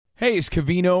Hey, it's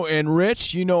Cavino and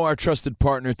Rich. You know our trusted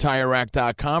partner,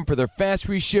 TireRack.com, for their fast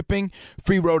reshipping,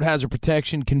 free road hazard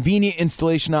protection, convenient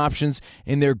installation options,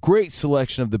 and their great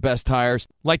selection of the best tires.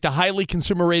 Like the highly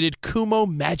consumer-rated Kumo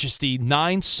Majesty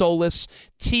 9 Solus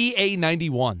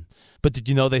TA91. But did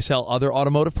you know they sell other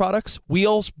automotive products?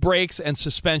 Wheels, brakes, and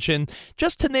suspension,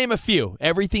 just to name a few.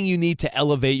 Everything you need to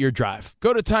elevate your drive.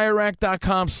 Go to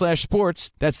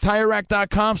TireRack.com/sports. That's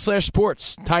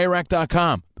TireRack.com/sports.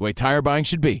 TireRack.com, the way tire buying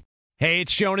should be. Hey,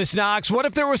 it's Jonas Knox. What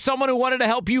if there was someone who wanted to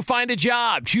help you find a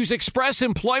job? Choose Express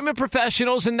Employment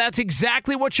Professionals, and that's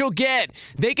exactly what you'll get.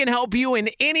 They can help you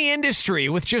in any industry.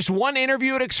 With just one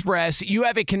interview at Express, you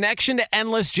have a connection to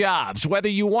endless jobs. Whether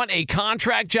you want a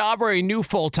contract job or a new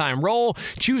full-time role,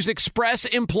 choose Express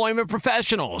Employment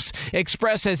Professionals.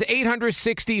 Express has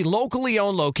 860 locally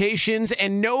owned locations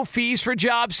and no fees for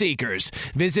job seekers.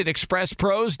 Visit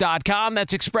expresspros.com.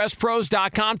 That's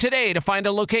expresspros.com today to find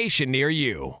a location near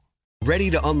you.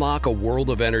 Ready to unlock a world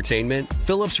of entertainment?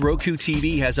 Philips Roku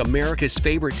TV has America's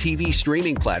favorite TV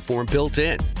streaming platform built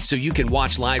in, so you can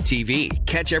watch live TV,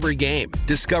 catch every game,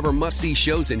 discover must-see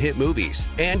shows and hit movies,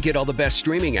 and get all the best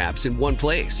streaming apps in one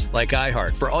place, like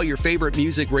iHeart for all your favorite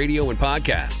music, radio, and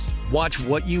podcasts. Watch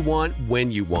what you want,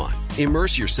 when you want.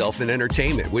 Immerse yourself in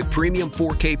entertainment with premium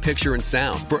 4K picture and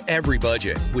sound for every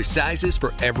budget, with sizes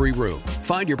for every room.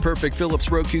 Find your perfect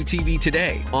Philips Roku TV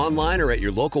today, online or at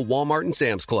your local Walmart and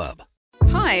Sam's Club.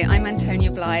 Hi, I'm Antonia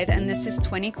Blythe, and this is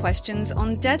 20 Questions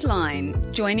on Deadline.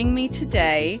 Joining me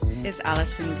today is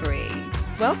Alison Brie.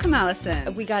 Welcome,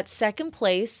 Alison. We got second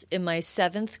place in my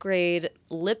 7th grade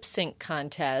lip sync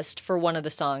contest for one of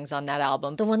the songs on that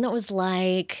album. The one that was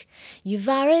like, "You've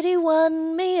already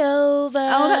won me over."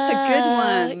 Oh, that's a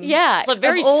good one. Yeah. It's a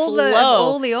very slow. Of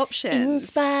all the options. In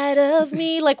spite of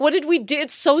me. Like, what did we do?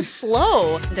 It's so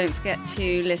slow. Don't forget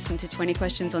to listen to 20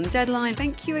 Questions on Deadline.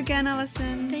 Thank you again,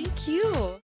 Alison. Thank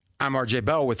you. I'm RJ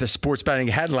Bell with the sports betting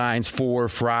headlines for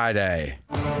Friday.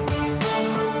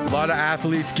 A lot of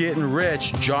athletes getting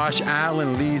rich. Josh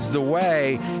Allen leads the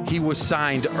way. He was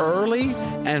signed early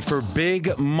and for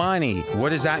big money. What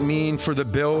does that mean for the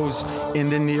Bills in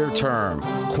the near term?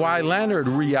 Kawhi Leonard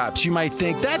re-ups. You might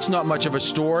think that's not much of a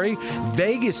story.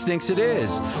 Vegas thinks it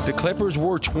is. The Clippers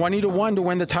were 20-1 to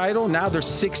win the title. Now they're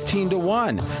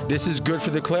 16-1. This is good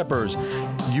for the Clippers.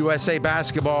 USA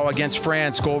basketball against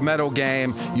France, gold medal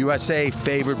game. USA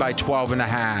favored by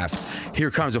 12.5. Here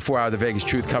comes a 4 Hour of the Vegas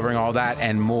Truth covering all that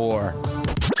and more.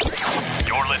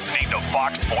 You're listening to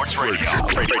Fox Sports Radio.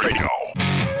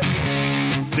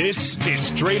 This is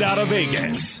Straight Out of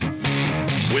Vegas.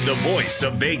 With the voice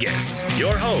of Vegas,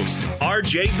 your host,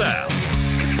 RJ Bell.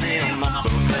 Give me a number,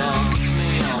 girl. Give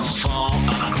me a phone.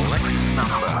 I'm collecting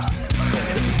numbers.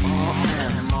 More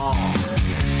and more.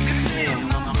 Give me a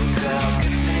number, girl.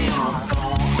 Give me a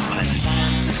phone. I'm a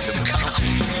scientist of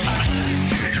counting.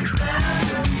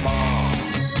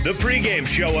 The pregame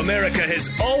show America has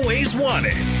always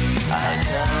wanted. I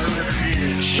got the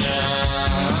future.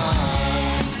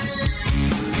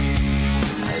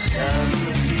 I got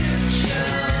the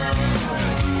future.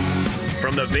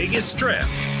 From the Vegas Strip,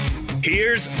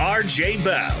 here's RJ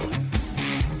Bell.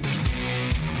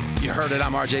 You heard it.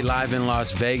 I'm RJ live in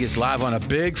Las Vegas, live on a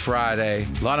big Friday.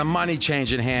 A lot of money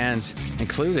changing hands,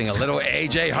 including a little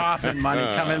AJ Hoffman money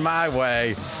coming my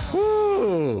way.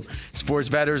 Woo! Sports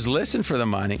bettors listen for the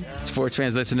money. Sports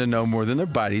fans listen to no more than their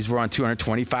buddies. We're on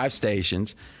 225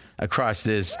 stations across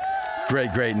this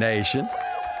great, great nation.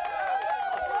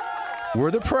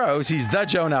 We're the pros. He's the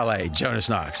Joe in L.A., Jonas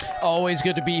Knox. Always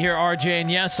good to be here, RJ.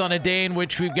 And yes, on a day in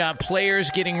which we've got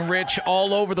players getting rich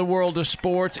all over the world of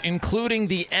sports, including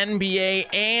the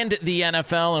NBA and the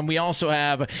NFL. And we also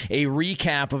have a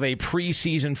recap of a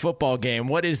preseason football game.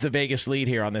 What is the Vegas lead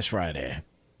here on this Friday?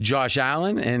 Josh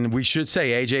Allen, and we should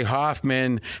say A.J.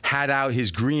 Hoffman had out his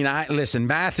green eye. Listen,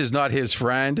 math is not his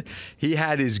friend. He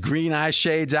had his green eye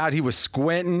shades out. He was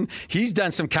squinting. He's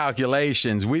done some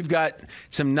calculations. We've got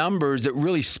some numbers that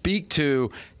really speak to,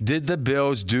 did the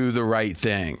Bills do the right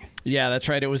thing? Yeah, that's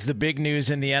right. It was the big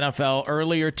news in the NFL.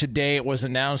 Earlier today, it was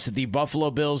announced that the Buffalo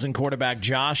Bills and quarterback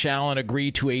Josh Allen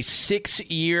agreed to a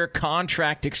 6-year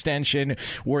contract extension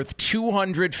worth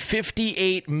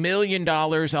 $258 million,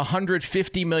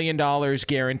 $150 million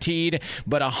guaranteed,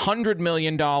 but $100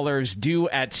 million due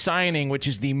at signing, which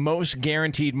is the most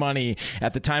guaranteed money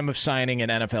at the time of signing in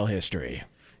NFL history.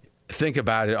 Think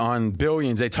about it. On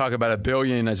billions, they talk about a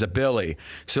billion as a billy.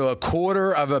 So a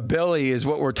quarter of a billy is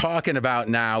what we're talking about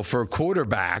now for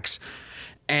quarterbacks.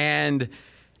 And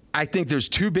I think there's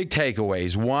two big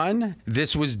takeaways. One,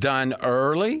 this was done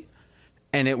early,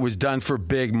 and it was done for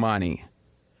big money.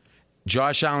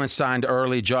 Josh Allen signed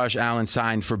early. Josh Allen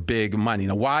signed for big money.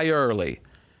 Now, why early?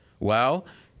 Well,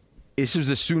 this was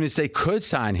as soon as they could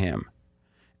sign him.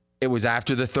 It was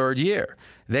after the third year.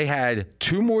 They had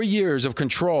 2 more years of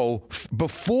control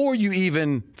before you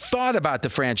even thought about the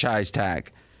franchise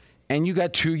tag. And you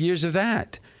got 2 years of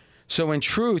that. So in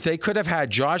truth, they could have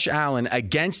had Josh Allen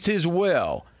against his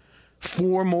will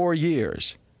 4 more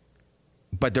years.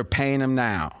 But they're paying him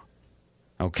now.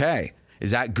 Okay.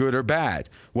 Is that good or bad?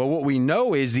 Well, what we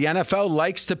know is the NFL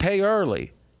likes to pay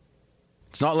early.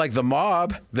 It's not like the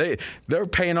mob. They're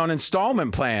paying on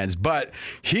installment plans. But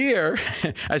here,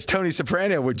 as Tony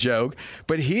Soprano would joke,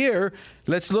 but here,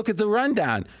 let's look at the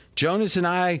rundown. Jonas and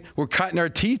I were cutting our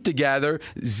teeth together.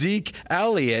 Zeke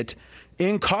Elliott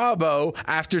in Cabo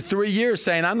after 3 years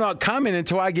saying, I'm not coming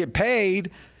until I get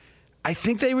paid. I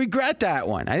think they regret that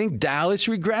one. I think Dallas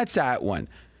regrets that one.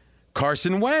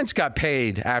 Carson Wentz got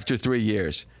paid after 3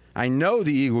 years. I know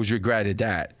the Eagles regretted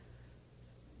that.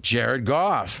 Jared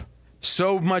Goff.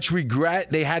 So much regret,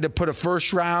 they had to put a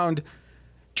first-round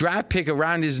draft pick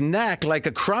around his neck like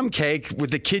a crumb cake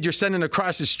with the kid you're sending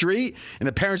across the street, and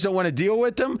the parents don't want to deal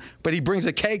with them, but he brings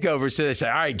a cake over, so they say,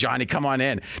 all right, Johnny, come on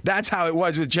in. That's how it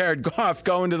was with Jared Goff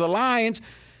going to the Lions.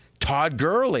 Todd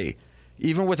Gurley,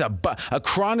 even with a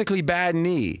chronically bad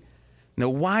knee. Now,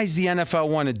 why does the NFL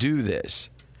want to do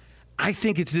this? I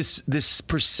think it's this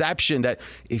perception that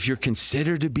if you're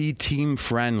considered to be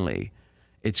team-friendly,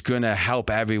 it's going to help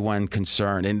everyone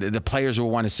concerned, and the players will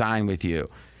want to sign with you.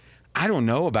 I don't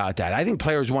know about that. I think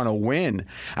players want to win.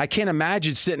 I can't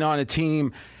imagine sitting on a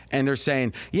team and they're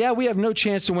saying, yeah, we have no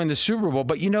chance to win the Super Bowl,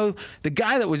 but, the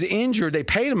guy that was injured, they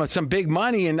paid him some big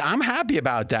money, and I'm happy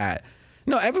about that.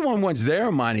 No, everyone wants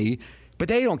their money, but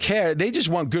they don't care. They just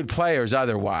want good players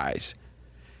otherwise.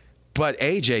 But,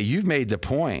 AJ, you've made the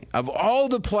point. Of all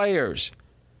the players,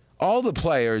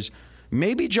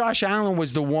 maybe Josh Allen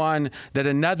was the one that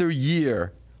another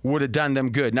year would have done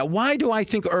them good. Now, why do I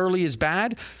think early is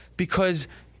bad? Because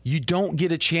you don't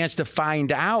get a chance to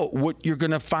find out what you're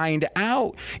going to find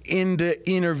out in the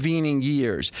intervening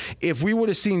years. If we would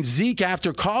have seen Zeke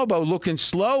after Cabo looking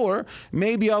slower,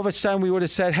 maybe all of a sudden we would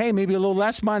have said, hey, maybe a little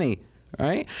less money,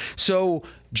 right? So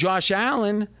Josh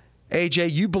Allen,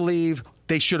 AJ, you believe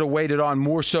they should have waited on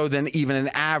more so than even an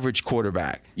average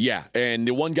quarterback. Yeah, and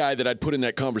the one guy that I'd put in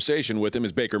that conversation with him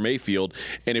is Baker Mayfield.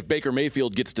 And if Baker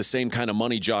Mayfield gets the same kind of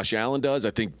money Josh Allen does,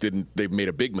 I think they've made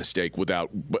a big mistake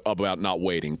about not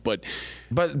waiting. But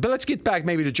let's get back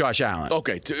maybe to Josh Allen.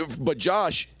 Okay, but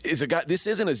Josh is a guy. This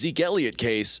isn't a Zeke Elliott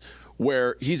case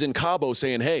where he's in Cabo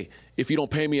saying, hey, if you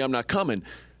don't pay me, I'm not coming.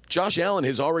 Josh Allen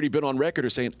has already been on record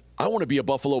as saying, I want to be a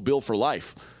Buffalo Bill for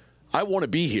life. I want to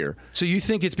be here. So you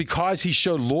think it's because he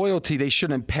showed loyalty they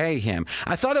shouldn't pay him?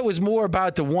 I thought it was more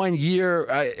about the 1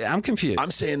 year. I'm confused. I'm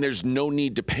saying there's no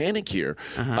need to panic here.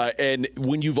 And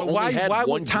when you've only had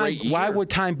one great year. Why would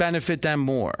time benefit them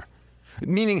more?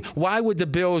 Meaning, why would the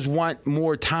Bills want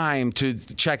more time to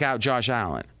check out Josh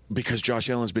Allen? Because Josh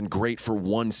Allen's been great for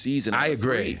one season. I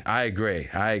agree.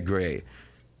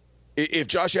 If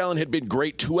Josh Allen had been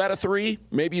great 2 out of 3,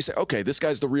 maybe you say, okay, this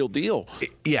guy's the real deal.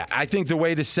 Yeah, I think the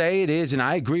way to say it is, and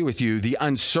I agree with you, the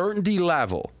uncertainty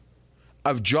level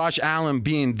of Josh Allen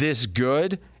being this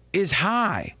good is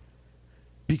high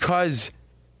because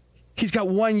he's got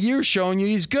 1 year showing you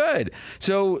he's good.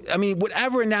 So, I mean,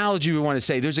 whatever analogy we want to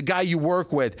say, there's a guy you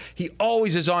work with. He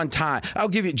always is on time. I'll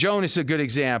give you Jonas a good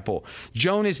example.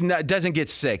 Jonas doesn't get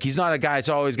sick. He's not a guy that's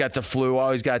always got the flu,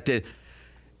 always got the...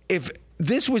 If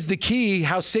this was the key,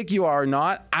 how sick you are or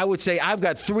not, I would say I've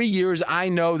got 3 years. I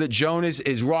know that Jonas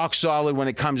is rock solid when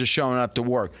it comes to showing up to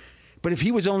work. But if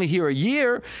he was only here a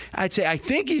year, I'd say I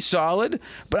think he's solid,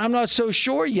 but I'm not so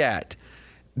sure yet.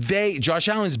 Josh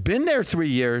Allen's been there 3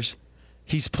 years.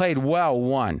 He's played well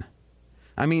 1.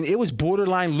 I mean, it was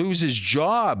borderline lose his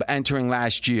job entering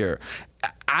last year.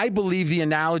 I believe the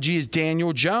analogy is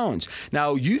Daniel Jones.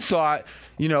 Now, you thought,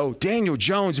 Daniel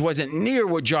Jones wasn't near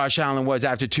what Josh Allen was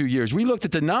after 2 years. We looked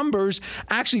at the numbers.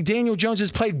 Actually, Daniel Jones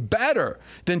has played better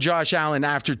than Josh Allen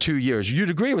after 2 years.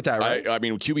 You'd agree with that, right? I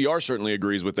mean, QBR certainly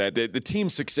agrees with that. The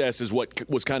team's success is what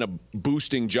was kind of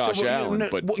boosting Josh Allen.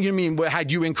 But you mean,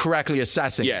 had you incorrectly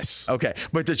assessing? Yes. Okay.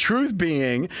 But the truth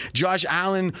being, Josh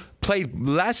Allen played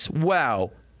less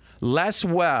well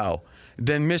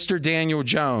than Mr. Daniel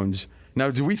Jones. Now,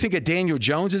 do we think of Daniel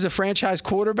Jones as a franchise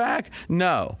quarterback?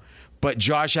 No. But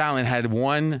Josh Allen had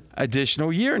 1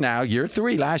 additional year now, year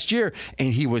 3 last year,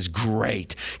 and he was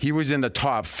great. He was in the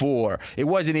top 4. It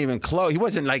wasn't even close. He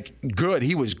wasn't good.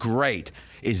 He was great.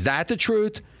 Is that the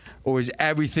truth, or is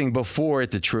everything before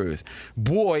it the truth?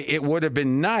 Boy, it would have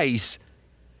been nice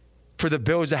for the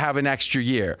Bills to have an extra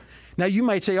year. Now, you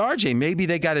might say, RJ, maybe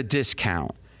they got a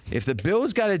discount. If the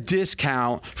Bills got a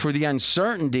discount for the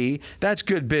uncertainty, that's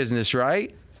good business,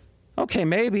 right? Okay,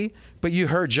 maybe. But you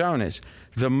heard Jonas.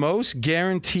 The most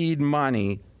guaranteed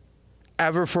money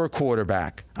ever for a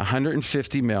quarterback,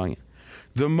 $150 million.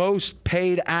 The most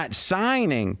paid at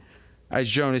signing, as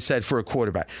Jonas said, for a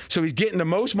quarterback. So he's getting the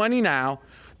most money now,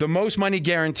 the most money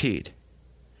guaranteed.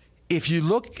 If you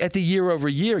look at the year over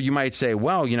year, you might say,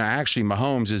 well, actually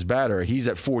Mahomes is better. He's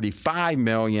at $45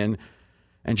 million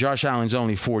and Josh Allen's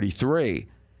only $43.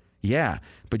 Yeah,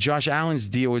 but Josh Allen's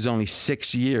deal is only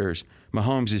 6 years.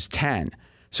 Mahomes is 10.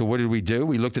 So what did we do?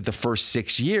 We looked at the first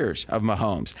 6 years of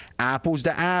Mahomes. Apples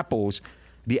to apples,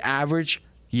 the average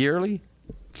yearly,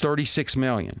 $36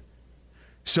 million.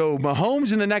 So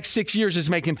Mahomes in the next 6 years is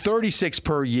making $36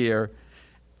 per year,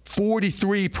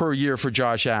 $43 per year for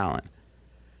Josh Allen.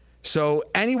 So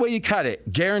any way you cut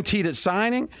it, guaranteed at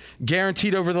signing,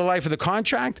 guaranteed over the life of the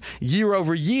contract, year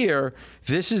over year,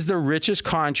 this is the richest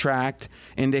contract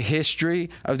in the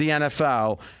history of the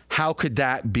NFL. How could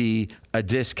that be a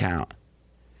discount?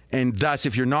 And thus,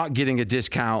 if you're not getting a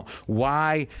discount,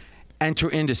 why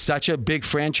enter into such a big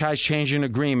franchise-changing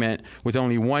agreement with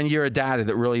only 1 year of data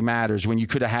that really matters when you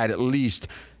could have had at least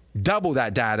double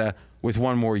that data with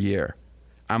one more year?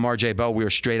 I'm RJ Bell. We are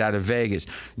straight out of Vegas.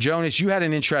 Jonas, you had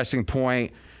an interesting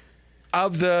point.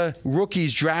 Of the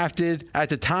rookies drafted at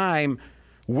the time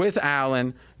with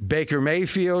Allen, Baker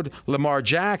Mayfield, Lamar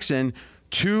Jackson,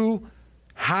 two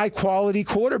high-quality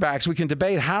quarterbacks. We can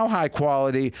debate how high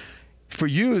quality. For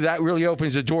you, that really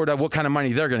opens the door to what kind of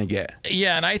money they're going to get.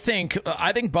 Yeah, and I think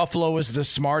Buffalo was the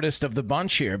smartest of the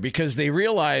bunch here because they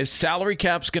realized salary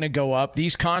cap's going to go up.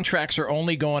 These contracts are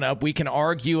only going up. We can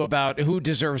argue about who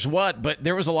deserves what, but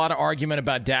there was a lot of argument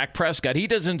about Dak Prescott. He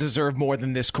doesn't deserve more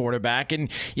than this quarterback,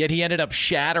 and yet he ended up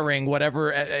shattering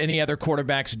whatever any other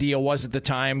quarterback's deal was at the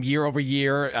time, year over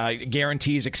year,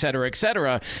 guarantees, et cetera, et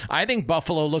cetera. I think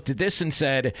Buffalo looked at this and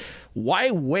said,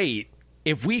 why wait?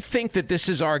 If we think that this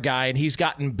is our guy and he's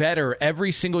gotten better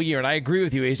every single year, and I agree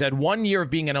with you, he's had 1 year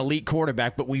of being an elite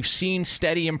quarterback, but we've seen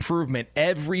steady improvement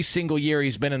every single year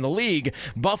he's been in the league.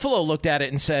 Buffalo looked at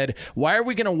it and said, why are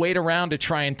we going to wait around to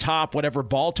try and top whatever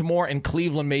Baltimore and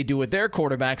Cleveland may do with their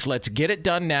quarterbacks? Let's get it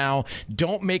done now.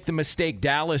 Don't make the mistake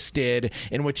Dallas did,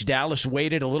 in which Dallas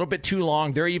waited a little bit too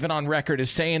long. They're even on record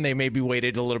as saying they maybe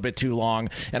waited a little bit too long.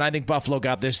 And I think Buffalo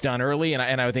got this done early,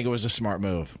 and I think it was a smart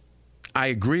move. I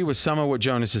agree with some of what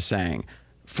Jonas is saying.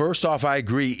 First off, I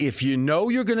agree. If you know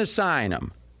you're going to sign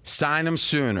him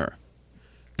sooner.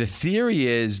 The theory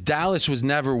is Dallas was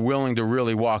never willing to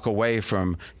really walk away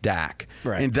from Dak.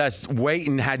 Right. And thus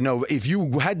waiting had no – if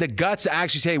you had the guts to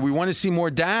actually say, we want to see more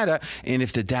data, and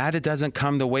if the data doesn't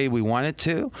come the way we want it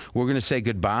to, we're going to say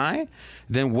goodbye,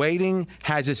 then waiting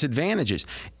has its advantages.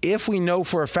 If we know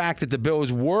for a fact that the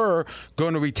Bills were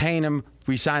going to retain him,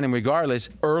 re-sign him regardless,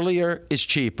 earlier is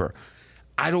cheaper.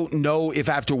 I don't know if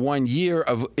after 1 year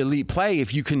of elite play,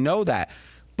 if you can know that.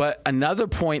 But another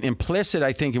point implicit,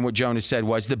 I think, in what Jonas said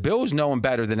was the Bills know him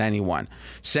better than anyone.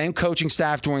 Same coaching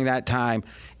staff during that time.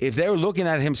 If they were looking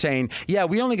at him saying, yeah,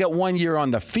 we only got 1 year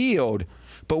on the field,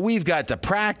 but we've got the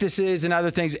practices and other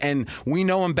things, and we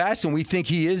know him best, and we think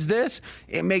he is this,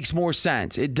 it makes more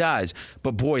sense. It does.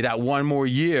 But, boy, that 1 more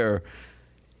year,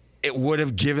 it would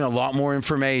have given a lot more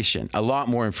information,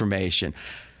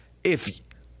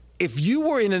 If you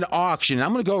were in an auction,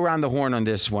 I'm going to go around the horn on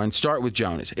this one, start with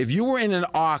Jonas. If you were in an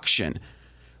auction,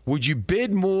 would you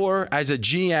bid more as a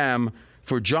GM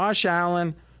for Josh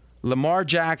Allen, Lamar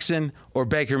Jackson, or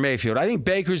Baker Mayfield? I think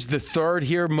Baker's the third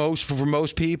here for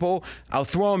most people. I'll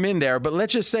throw him in there, but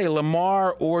let's just say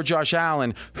Lamar or Josh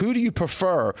Allen. Who do you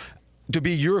prefer to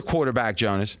be your quarterback,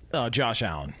 Jonas? Josh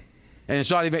Allen. And it's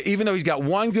not even though he's got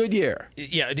 1 good year.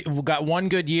 Yeah, got 1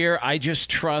 good year. I just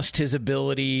trust his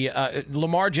ability.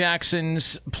 Lamar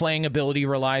Jackson's playing ability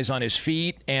relies on his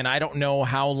feet, and I don't know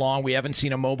how long. We haven't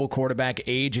seen a mobile quarterback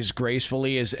age as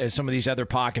gracefully as some of these other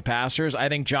pocket passers. I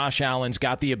think Josh Allen's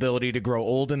got the ability to grow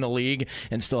old in the league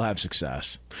and still have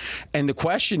success. And the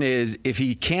question is, if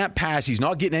he can't pass, he's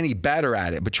not getting any better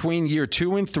at it. Between year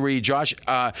 2 and 3,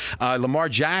 Lamar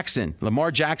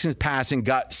Jackson's passing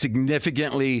got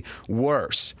significantly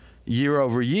worse year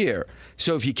over year.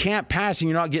 So if you can't pass and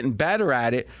you're not getting better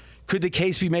at it, could the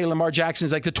case be made Lamar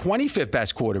Jackson's like the 25th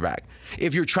best quarterback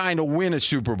if you're trying to win a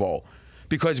Super Bowl?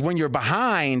 Because when you're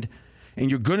behind,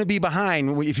 and you're going to be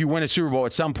behind if you win a Super Bowl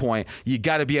at some point, you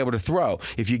got to be able to throw.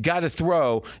 If you got to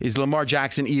throw, is Lamar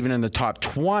Jackson even in the top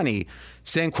 20?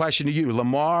 Same question to you,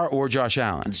 Lamar or Josh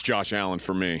Allen? It's Josh Allen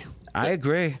for me. I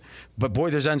agree. But, boy,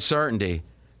 there's uncertainty.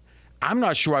 I'm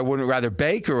not sure I wouldn't rather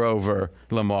Baker over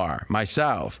Lamar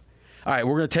myself. All right,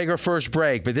 we're going to take our first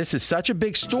break, but this is such a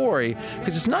big story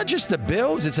because it's not just the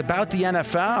Bills, it's about the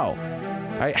NFL.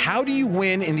 All right, how do you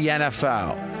win in the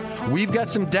NFL? We've got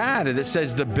some data that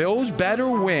says the Bills better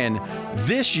win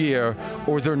this year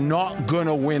or they're not going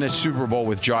to win a Super Bowl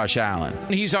with Josh Allen.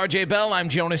 He's RJ Bell. I'm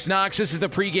Jonas Knox. This is the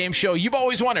pregame show you've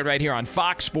always wanted right here on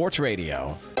Fox Sports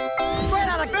Radio. Straight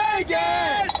out of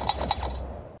Vegas!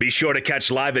 Be sure to catch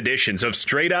live editions of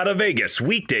Straight Out of Vegas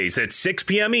weekdays at 6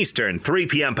 p.m. Eastern, 3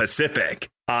 p.m. Pacific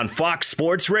on Fox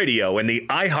Sports Radio and the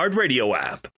iHeartRadio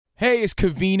app. Hey, it's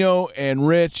Covino and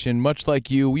Rich, and much like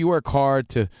you, we work hard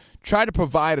to try to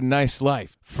provide a nice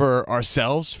life for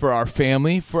ourselves, for our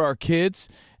family, for our kids,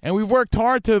 and we've worked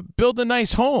hard to build a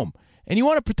nice home. And you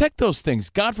want to protect those things.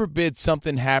 God forbid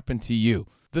something happened to you.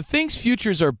 The things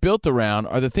futures are built around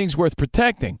are the things worth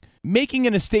protecting. Making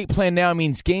an estate plan now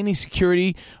means gaining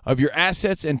security of your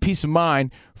assets and peace of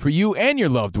mind for you and your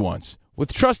loved ones.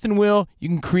 With Trust and Will, you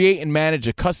can create and manage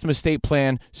a custom estate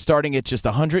plan starting at just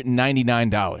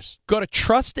 $199. Go to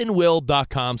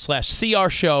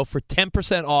trustandwill.com/CRShow for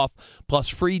 10% off plus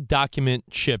free document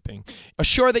shipping.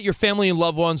 Assure that your family and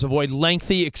loved ones avoid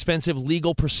lengthy, expensive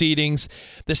legal proceedings,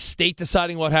 the state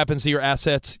deciding what happens to your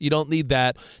assets. You don't need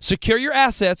that. Secure your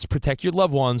assets, protect your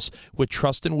loved ones with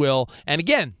Trust and Will. And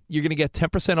again, you're going to get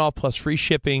 10% off plus free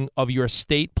shipping of your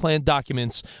estate plan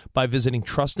documents by visiting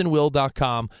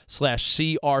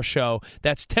trustandwill.com/CRShow.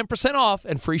 That's 10% off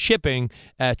and free shipping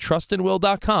at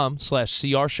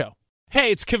trustandwill.com/CRShow.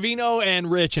 Hey, it's Covino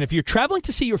and Rich, and if you're traveling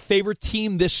to see your favorite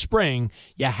team this spring,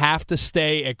 you have to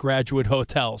stay at Graduate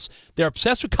Hotels. They're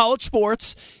obsessed with college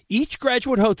sports. Each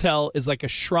Graduate Hotel is like a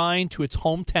shrine to its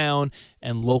hometown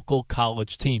and local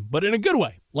college team, but in a good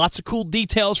way. Lots of cool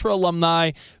details for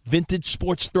alumni, vintage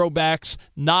sports throwbacks,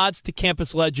 nods to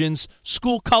campus legends,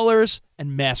 school colors,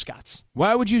 and mascots.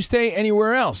 Why would you stay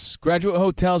anywhere else? Graduate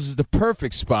Hotels is the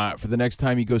perfect spot for the next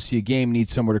time you go see a game and need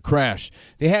somewhere to crash.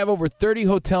 They have over 30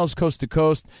 hotels coast to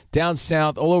coast, down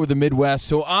south, all over the Midwest,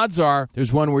 so odds are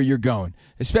there's one where you're going,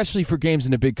 especially for games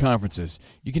in the big conferences.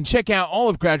 You can check out all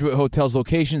of Graduate Hotels'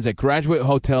 locations at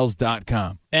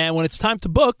graduatehotels.com. And when it's time to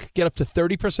book, get up to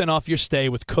 30% off your stay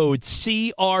with code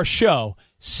CRSHOW.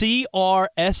 CRSHOW.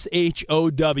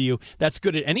 That's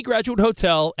good at any Graduate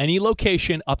Hotel, any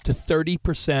location, up to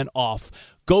 30% off.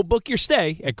 Go book your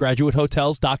stay at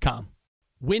graduatehotels.com.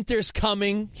 Winter's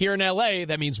coming here in L.A.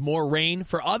 That means more rain.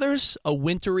 For others, a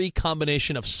wintry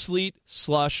combination of sleet,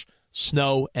 slush,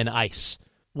 snow, and ice.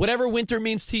 Whatever winter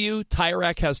means to you, Tire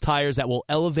Rack has tires that will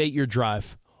elevate your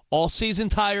drive. All-season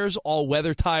tires,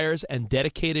 all-weather tires, and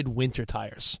dedicated winter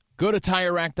tires. Go to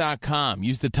TireRack.com.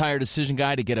 Use the Tire Decision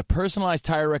Guide to get a personalized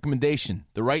tire recommendation.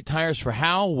 The right tires for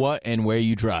how, what, and where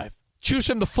you drive. Choose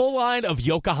from the full line of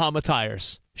Yokohama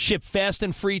tires. Ship fast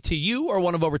and free to you or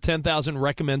one of over 10,000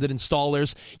 recommended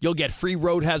installers. You'll get free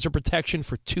road hazard protection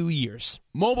for 2 years.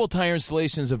 Mobile tire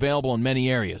installation is available in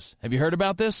many areas. Have you heard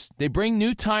about this? They bring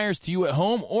new tires to you at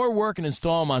home or work and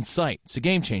install them on site. It's a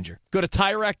game changer. Go to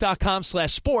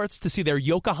TireRack.com/sports to see their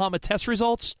Yokohama test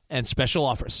results and special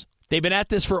offers. They've been at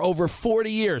this for over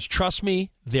 40 years. Trust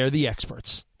me, they're the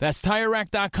experts. That's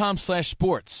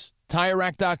TireRack.com/sports.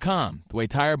 TireRack.com, the way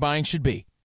tire buying should be.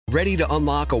 Ready to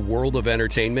unlock a world of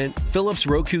entertainment? Philips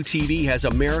Roku TV has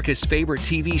America's favorite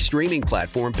TV streaming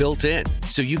platform built in.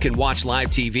 So you can watch live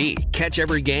TV, catch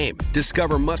every game,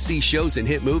 discover must-see shows and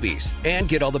hit movies, and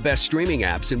get all the best streaming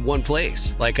apps in one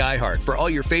place. Like iHeart for all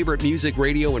your favorite music,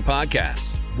 radio, and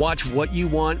podcasts. Watch what you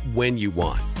want, when you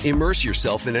want. Immerse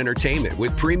yourself in entertainment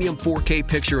with premium 4K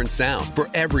picture and sound for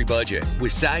every budget,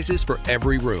 with sizes for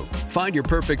every room. Find your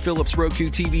perfect Philips Roku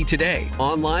TV today,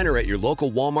 online or at your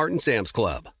local Walmart and Sam's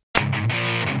Club.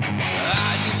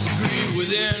 I disagree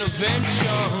with intervention.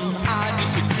 I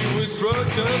disagree with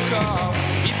protocol.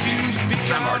 If you speak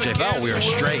I'm RJ Bell. We are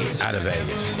straight out of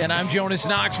Vegas. And I'm Jonas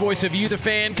Knox, voice of You, the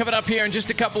Fan. Coming up here in just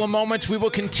a couple of moments, we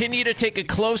will continue to take a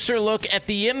closer look at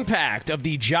the impact of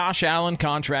the Josh Allen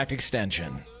contract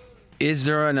extension. Is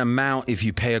there an amount if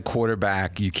you pay a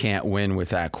quarterback, you can't win with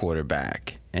that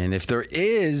quarterback? And if there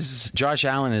is, Josh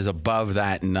Allen is above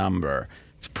that number.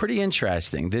 It's pretty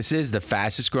interesting. This is the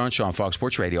fastest growing show on Fox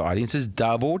Sports Radio. Audience has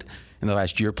doubled in the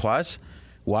last year plus.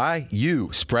 Why? You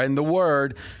spreading the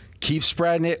word. Keep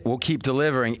spreading it. We'll keep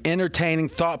delivering entertaining,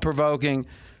 thought-provoking,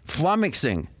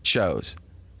 flummoxing shows.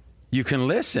 You can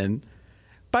listen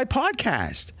by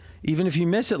podcast, even if you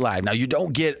miss it live. Now, you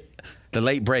don't get the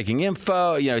late-breaking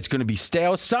info. You know, it's going to be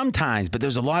stale sometimes, but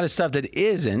there's a lot of stuff that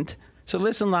isn't. So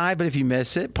listen live, but if you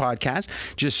miss it, podcast,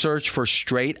 just search for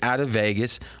Straight Out of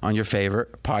Vegas on your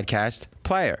favorite podcast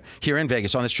player here in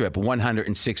Vegas on the Strip,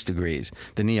 106 degrees.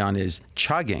 The neon is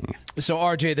chugging. So,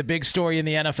 RJ, the big story in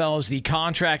the NFL is the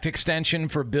contract extension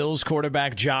for Bills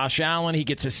quarterback Josh Allen. He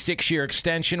gets a 6-year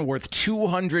extension worth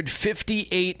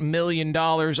 $258 million,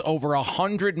 over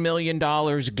 $100 million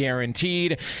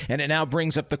guaranteed. And it now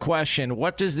brings up the question,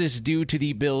 what does this do to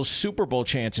the Bills' Super Bowl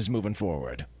chances moving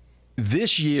forward?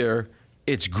 This year,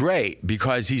 it's great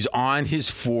because he's on his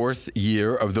 4th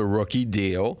year of the rookie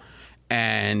deal,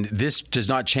 and this does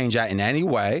not change that in any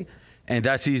way. And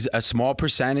thus he's a small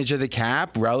percentage of the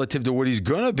cap relative to what he's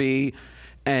going to be,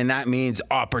 and that means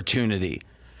opportunity.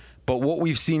 But what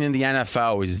we've seen in the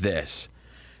NFL is this.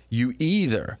 You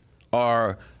either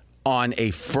are on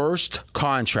a first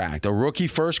contract, a rookie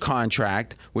first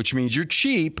contract, which means you're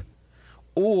cheap,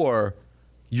 or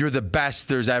you're the best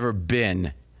there's ever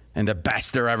been and the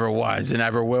best there ever was and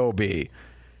ever will be.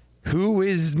 Who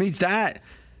meets that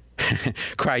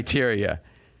criteria?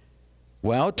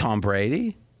 Well, Tom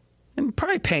Brady and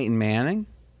probably Peyton Manning,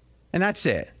 and that's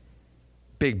it.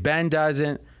 Big Ben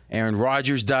doesn't. Aaron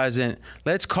Rodgers doesn't.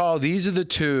 Let's call these are the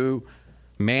two,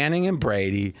 Manning and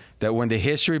Brady, that when the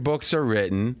history books are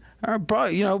written,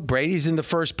 Brady's in the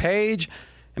first page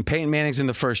and Peyton Manning's in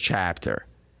the first chapter.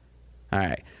 All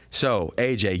right. So,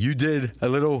 AJ, you did a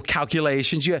little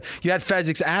calculations. You had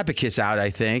Fezzik's Abacus out, I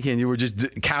think, and you were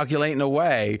just calculating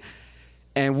away.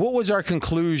 And what was our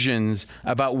conclusions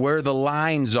about where the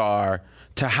lines are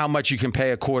to how much you can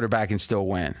pay a quarterback and still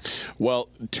win? Well,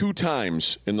 2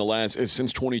 times in the last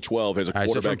since 2012 has a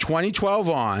quarterback. So from 2012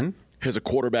 on, has a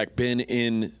quarterback been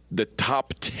in the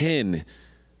top 10?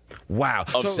 Wow.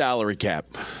 Of salary cap.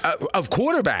 Of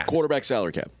quarterbacks. Quarterback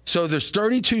salary cap. So there's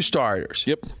 32 starters.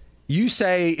 Yep. You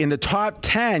say in the top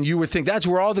 10, you would think that's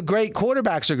where all the great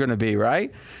quarterbacks are going to be,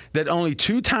 right? That only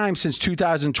 2 times since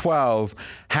 2012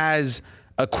 has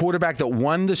a quarterback that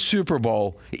won the Super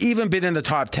Bowl even been in the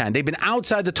top 10. They've been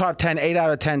outside the top 10 8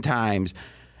 out of 10 times.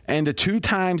 And the 2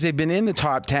 times they've been in the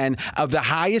top 10 of the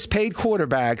highest paid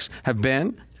quarterbacks have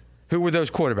been, who were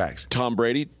those quarterbacks? Tom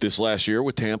Brady this last year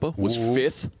with Tampa was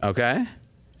 5th. Okay.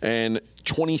 And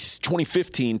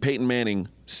 2015, Peyton Manning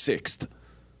 6th.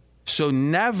 So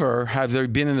never have they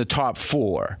been in the top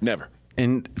 4. Never.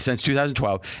 Since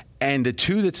 2012. And the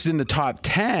 2 that's in the top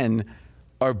 10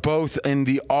 are both in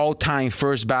the all-time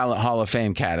first ballot Hall of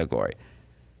Fame category.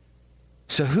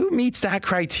 So who meets that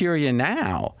criteria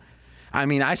now? I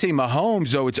mean, I say Mahomes,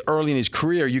 though it's early in his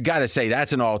career, you got to say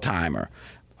that's an all-timer.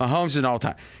 Mahomes is an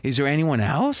all-timer. Is there anyone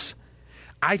else?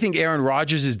 I think Aaron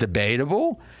Rodgers is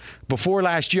debatable. Before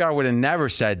last year, I would have never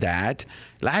said that.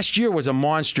 Last year was a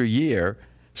monster year.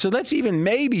 So let's even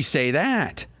maybe say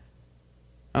that.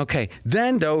 Okay,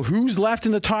 then, though, who's left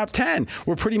in the top 10?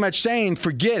 We're pretty much saying,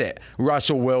 forget it.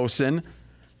 Russell Wilson,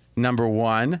 number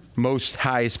 1, most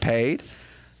highest paid.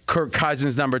 Kirk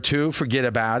Cousins, number 2, forget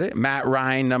about it. Matt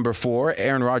Ryan, number 4.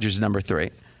 Aaron Rodgers, number 3.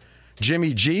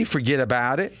 Jimmy G, forget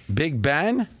about it. Big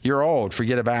Ben, you're old,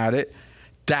 forget about it.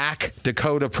 Dak,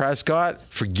 Dakota Prescott,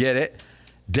 forget it.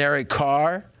 Derek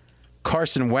Carr,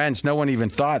 Carson Wentz, no one even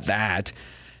thought that.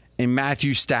 And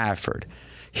Matthew Stafford.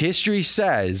 History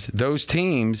says those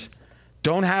teams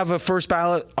don't have a first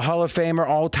ballot Hall of Famer,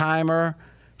 all-timer,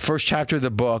 first chapter of the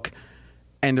book,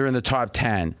 and they're in the top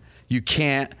 10. You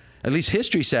can't, at least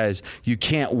history says, you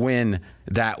can't win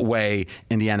that way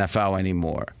in the NFL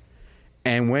anymore.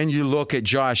 And when you look at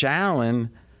Josh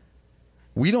Allen,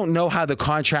 we don't know how the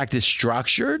contract is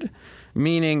structured,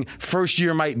 meaning first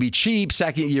year might be cheap,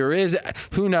 second year is,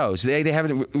 who knows? They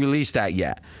haven't released that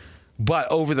yet.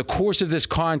 But over the course of this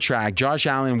contract, Josh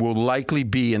Allen will likely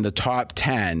be in the top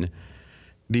 10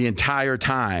 the entire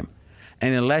time.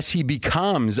 And unless he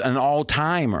becomes an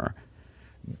all-timer,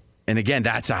 and again,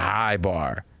 that's a high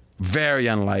bar, very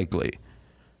unlikely.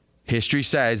 History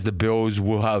says the Bills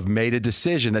will have made a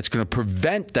decision that's going to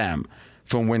prevent them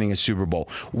from winning a Super Bowl.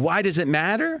 Why does it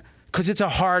matter? Because it's a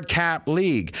hard cap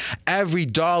league. Every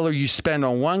dollar you spend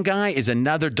on one guy is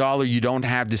another dollar you don't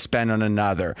have to spend on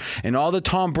another. And all the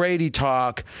Tom Brady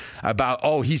talk about,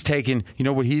 he's taking, you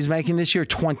know what he's making this year?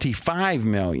 $25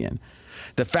 million.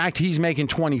 The fact he's making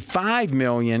 $25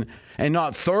 million and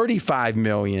not $35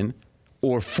 million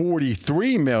or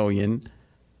 $43 million,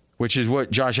 which is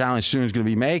what Josh Allen soon is going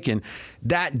to be making,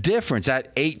 that difference,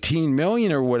 that $18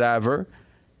 million or whatever,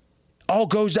 all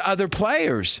goes to other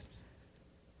players.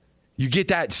 You get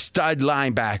that stud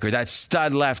linebacker, that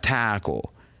stud left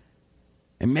tackle.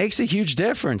 It makes a huge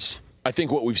difference. I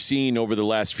think what we've seen over the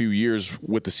last few years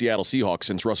with the Seattle Seahawks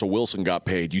since Russell Wilson got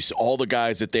paid, you saw all the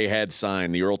guys that they had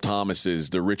signed, the Earl Thomases,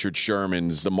 the Richard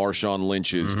Shermans, the Marshawn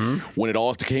Lynches, when it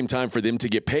all came time for them to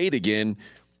get paid again,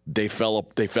 they fell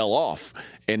off.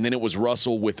 And then it was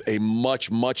Russell with a much,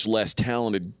 much less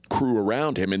talented crew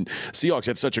around him. And Seahawks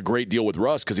had such a great deal with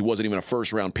Russ because he wasn't even a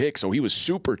first-round pick, so he was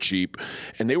super cheap.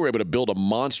 And they were able to build a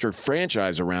monster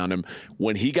franchise around him.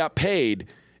 When he got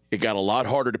paid, it got a lot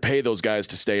harder to pay those guys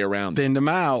to stay around. Thinned them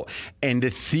out. And the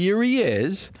theory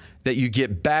is that you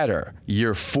get better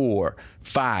year 4,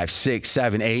 5, 6,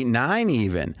 7, 8, 9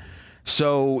 even.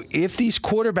 So if these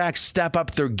quarterbacks step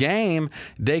up their game,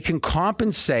 they can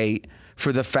compensate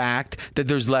for the fact that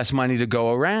there's less money to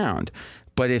go around.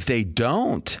 But if they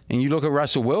don't, and you look at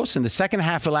Russell Wilson, the second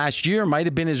half of last year might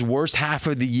have been his worst half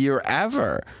of the year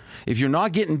ever. If you're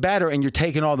not getting better and you're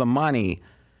taking all the money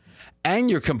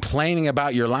and you're complaining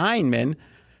about your linemen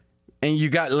and you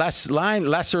got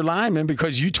lesser linemen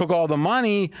because you took all the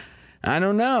money, I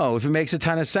don't know if it makes a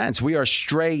ton of sense. We are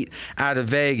straight out of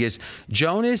Vegas.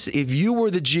 Jonas, if you were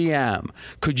the GM,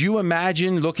 could you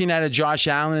imagine looking at a Josh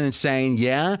Allen and saying,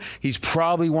 yeah, he's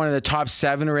probably one of the top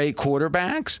 7 or 8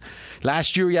 quarterbacks?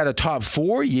 Last year he had a top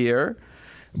 4 year,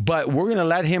 but we're going to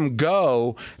let him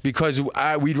go because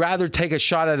we'd rather take a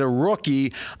shot at a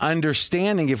rookie,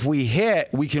 understanding if we hit,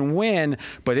 we can win,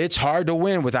 but it's hard to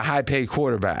win with a high-paid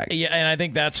quarterback. Yeah, and I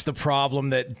think that's the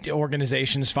problem that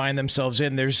organizations find themselves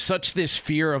in. There's such this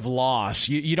fear of loss.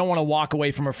 You don't want to walk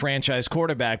away from a franchise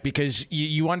quarterback because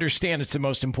you understand it's the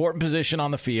most important position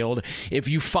on the field. If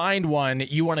you find one,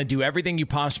 you want to do everything you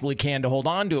possibly can to hold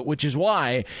on to it, which is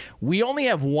why we only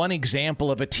have one example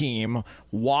of a team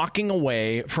walking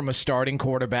away from a starting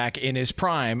quarterback in his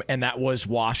prime, and that was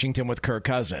Washington with Kirk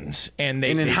Cousins. And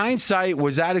in hindsight,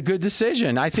 was that a good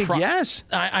decision? I think yes.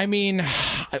 I mean,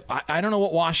 I don't know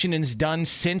what Washington's done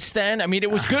since then. I mean,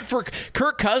 it was good for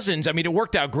Kirk Cousins. I mean, it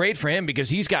worked out great for him because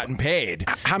he's gotten paid.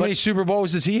 How many Super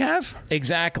Bowls does he have?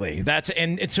 Exactly.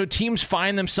 And so teams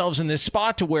find themselves in this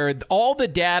spot to where all the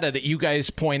data that you guys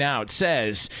point out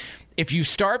says if you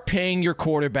start paying your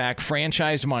quarterback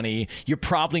franchise money, you're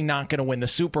probably not going to win the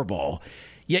Super Bowl.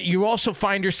 Yet you also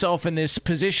find yourself in this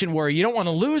position where you don't want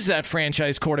to lose that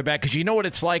franchise quarterback because you know what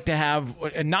it's like to have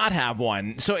not have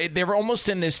one. So they're almost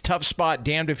in this tough spot,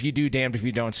 damned if you do, damned if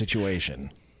you don't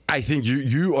situation. I think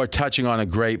you are touching on a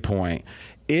great point.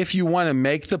 If you want to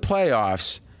make the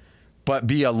playoffs but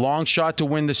be a long shot to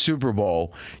win the Super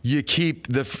Bowl, you keep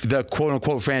the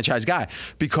quote-unquote franchise guy.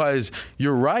 Because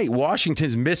you're right,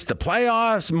 Washington's missed the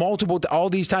playoffs all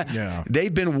these times. Yeah.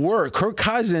 They've been worse. Kirk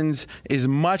Cousins is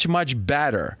much, much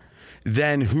better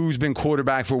than who's been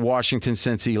quarterback for Washington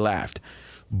since he left.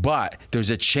 But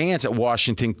there's a chance that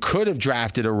Washington could have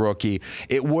drafted a rookie.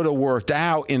 It would have worked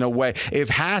out in a way. If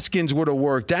Haskins would have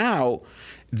worked out,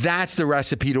 that's the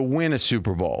recipe to win a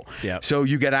Super Bowl. Yep. So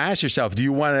you got to ask yourself, do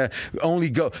you want to only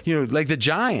go, like the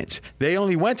Giants? They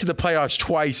only went to the playoffs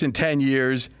twice in 10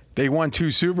 years. They won 2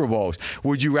 Super Bowls.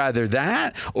 Would you rather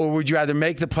that, or would you rather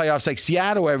make the playoffs like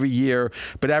Seattle every year,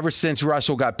 but ever since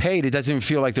Russell got paid, it doesn't even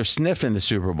feel like they're sniffing the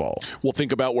Super Bowl? Well,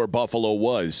 think about where Buffalo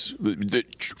was.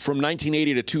 From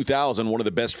 1980 to 2000, one of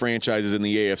the best franchises in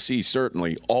the AFC,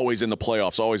 certainly. Always in the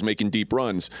playoffs, always making deep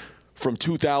runs. From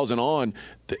 2000 on,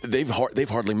 they've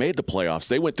hardly made the playoffs.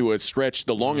 They went through a stretch,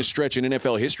 the longest stretch in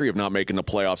NFL history of not making the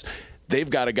playoffs. They've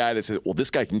got a guy that said, well,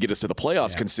 this guy can get us to the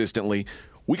playoffs consistently.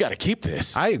 We got to keep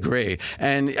this. I agree.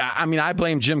 And, I mean, I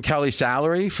blame Jim Kelly's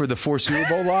salary for the 4 Super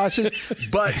Bowl losses.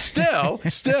 But still,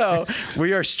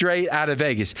 we are straight out of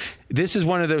Vegas. This is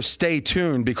one of those stay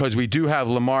tuned because we do have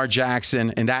Lamar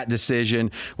Jackson in that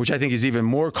decision, which I think is even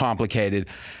more complicated.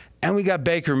 And we got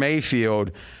Baker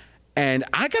Mayfield. And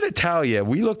I got to tell you,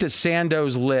 we looked at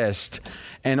Sando's list,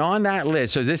 and on that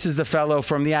list, so this is the fellow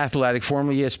from The Athletic,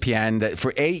 formerly ESPN, that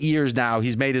for 8 years now,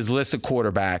 he's made his list of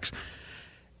quarterbacks.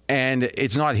 And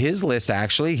it's not his list,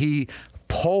 actually. He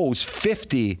polls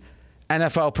 50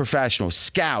 NFL professionals,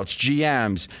 scouts,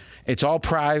 GMs. It's all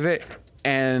private.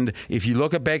 And if you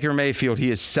look at Baker Mayfield,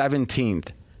 he is 17th.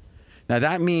 Now,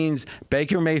 that means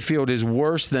Baker Mayfield is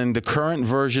worse than the current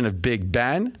version of Big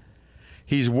Ben.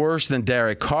 He's worse than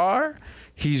Derek Carr.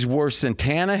 He's worse than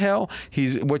Tannehill.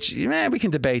 We can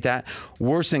debate that.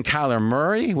 Worse than Kyler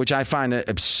Murray, which I find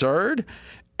absurd.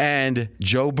 And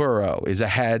Joe Burrow is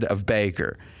ahead of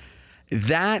Baker.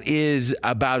 That is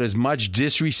about as much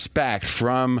disrespect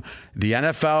from the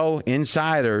NFL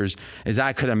insiders as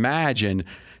I could imagine.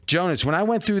 Jonas, when I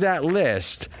went through that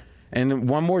list, and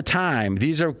one more time,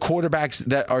 these are quarterbacks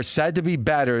that are said to be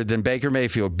better than Baker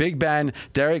Mayfield. Big Ben,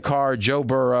 Derek Carr, Joe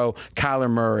Burrow, Kyler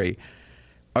Murray.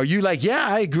 Are you like, yeah,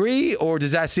 I agree, or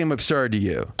does that seem absurd to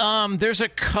you? There's a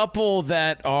couple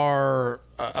that are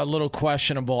a little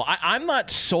questionable. I'm not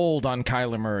sold on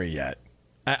Kyler Murray yet.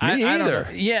 Me either.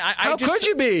 How could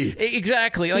you be?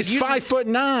 Exactly. He's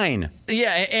 5'9".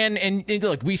 Yeah, and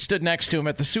look, we stood next to him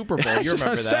at the Super Bowl. That's you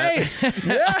remember what I'm that? saying.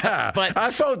 Yeah, but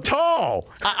I felt tall.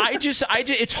 I just,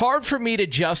 it's hard for me to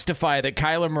justify that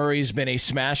Kyler Murray's been a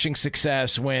smashing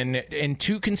success when in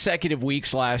 2 consecutive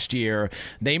weeks last year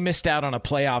they missed out on a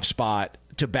playoff spot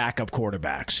to backup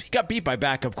quarterbacks. He got beat by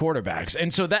backup quarterbacks.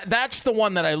 And so that's the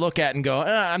one that I look at and go,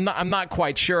 I'm not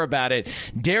quite sure about it.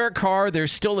 Derek Carr,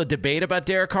 there's still a debate about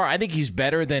Derek Carr. I think he's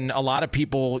better than a lot of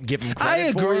people give him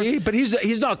credit for. I agree, but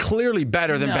he's not clearly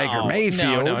better than Baker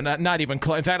Mayfield. No, not even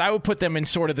close. In fact, I would put them in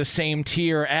sort of the same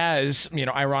tier as,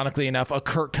 ironically enough, a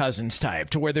Kirk Cousins type,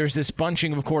 to where there's this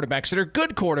bunching of quarterbacks that are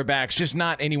good quarterbacks, just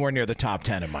not anywhere near the top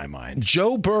 10 in my mind.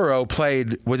 Joe Burrow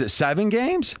played, was it 7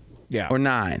 games? Yeah. Or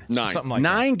 9? 9. Something like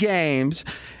 9 games,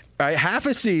 half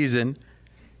a season,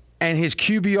 and his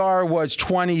QBR was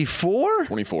 24?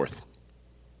 24th.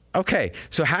 Okay,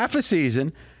 so half a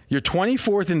season, you're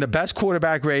 24th in the best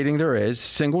quarterback rating there is,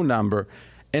 single number,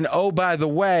 and oh, by the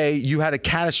way, you had a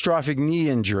catastrophic knee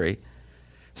injury,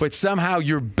 but somehow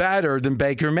you're better than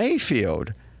Baker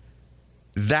Mayfield.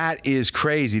 That is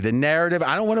crazy. The narrative,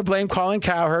 I don't want to blame Colin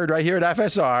Cowherd right here at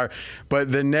FSR, but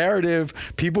the narrative,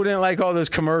 people didn't like all those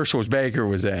commercials Baker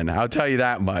was in. I'll tell you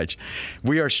that much.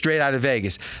 We are straight out of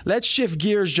Vegas. Let's shift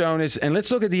gears, Jonas, and let's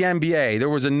look at the NBA. There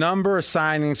was a number of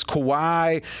signings,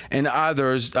 Kawhi and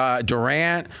others,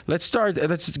 Durant. Let's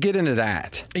get into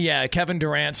that. Yeah, Kevin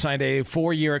Durant signed a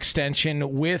 4-year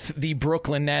extension with the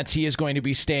Brooklyn Nets. He is going to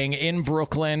be staying in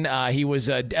Brooklyn. He was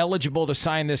eligible to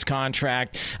sign this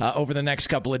contract over the next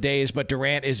couple of days, but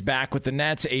Durant is back with the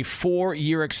Nets, a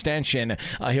 4-year extension.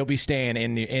 He'll be staying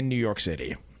in New York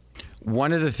City.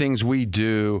 One of the things we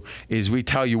do is we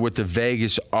tell you what the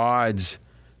Vegas odds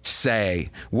say.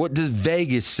 What does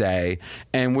Vegas say?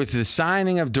 And with the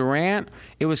signing of Durant,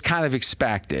 it was kind of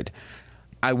expected.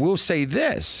 I will say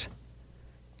this.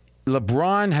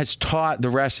 LeBron has taught the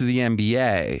rest of the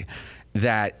NBA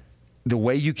that the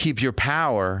way you keep your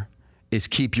power is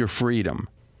keep your freedom.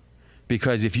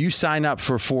 Because if you sign up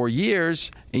for 4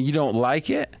 years and you don't like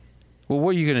it, well,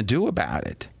 what are you going to do about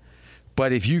it?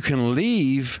 But if you can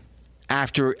leave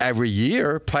after every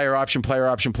year, player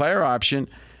option,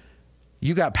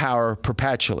 you got power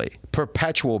perpetually,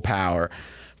 perpetual power.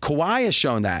 Kawhi has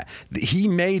shown that. He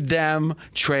made them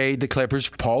trade the Clippers,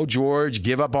 Paul George,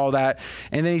 give up all that.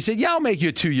 And then he said, yeah, I'll make you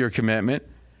a 2-year commitment.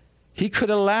 He could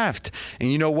have left.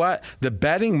 And you know what? The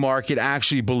betting market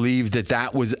actually believed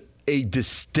that was a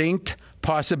distinct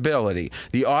possibility.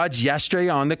 The odds yesterday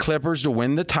on the Clippers to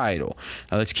win the title.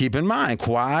 Now let's keep in mind,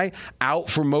 Kawhi out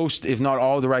for most, if not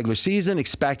all, of the regular season,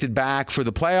 expected back for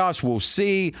the playoffs. We'll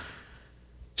see.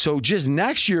 So just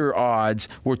next year odds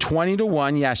were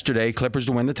 20-1 yesterday, Clippers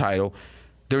to win the title.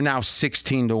 They're now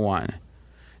 16-1.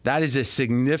 That is a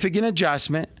significant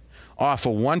adjustment off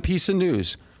of one piece of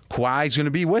news. Kawhi's going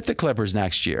to be with the Clippers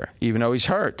next year, even though he's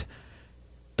hurt.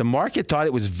 The market thought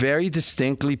it was very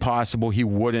distinctly possible he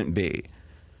wouldn't be.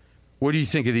 What do you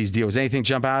think of these deals? Anything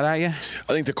jump out at you?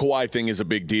 I think the Kawhi thing is a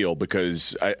big deal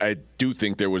because I do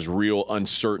think there was real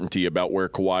uncertainty about where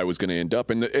Kawhi was going to end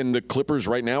up. And the Clippers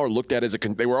right now are looked at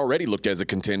they were already looked at as a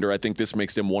contender. I think this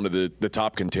makes them one of the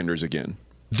top contenders again.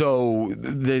 Though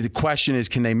the question is,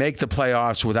 can they make the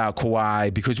playoffs without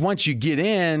Kawhi? Because once you get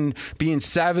in, being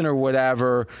 7 or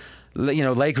whatever,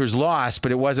 Lakers lost,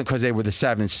 but it wasn't because they were the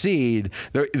 7th seed.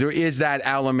 There is that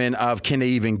element of can they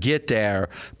even get there?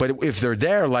 But if they're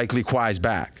there, likely Kawhi's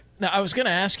back. Now, I was going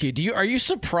to ask you, are you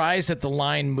surprised that the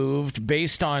line moved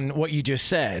based on what you just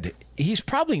said? He's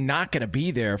probably not going to be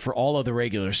there for all of the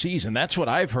regular season. That's what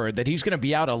I've heard, that he's going to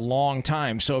be out a long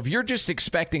time. So if you're just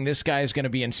expecting this guy is going to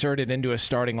be inserted into a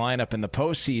starting lineup in the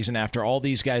postseason after all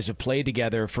these guys have played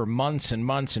together for months and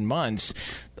months and months,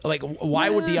 why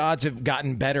would the odds have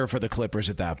gotten better for the Clippers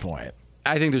at that point?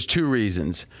 I think there's 2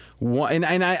 reasons. One,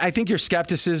 and I think your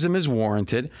skepticism is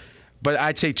warranted. But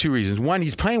I'd say 2 reasons. One,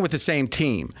 he's playing with the same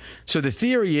team. So the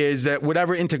theory is that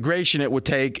whatever integration it would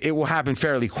take, it will happen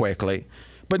fairly quickly.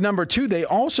 But number 2, they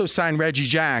also signed Reggie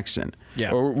Jackson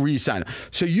or re-signed him.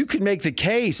 So you could make the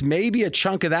case maybe a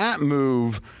chunk of that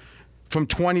move from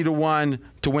 20-1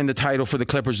 to win the title for the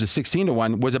Clippers to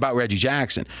 16-1 was about Reggie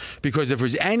Jackson. Because if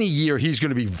there's any year he's going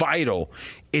to be vital,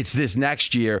 it's this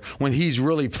next year when he's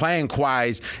really playing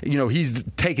Kawhi's, he's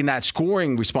taking that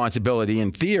scoring responsibility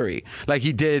in theory, like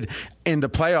he did in the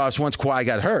playoffs once Kawhi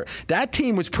got hurt. That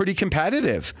team was pretty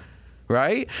competitive.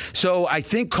 Right? So I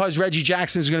think because Reggie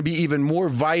Jackson is going to be even more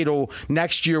vital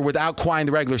next year without Kawhi in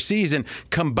the regular season,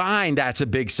 combined, that's a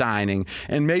big signing.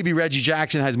 And maybe Reggie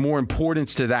Jackson has more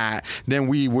importance to that than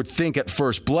we would think at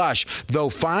first blush. Though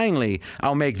finally,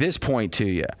 I'll make this point to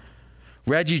you.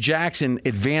 Reggie Jackson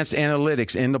advanced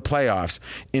analytics in the playoffs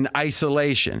in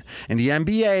isolation. In the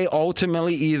NBA,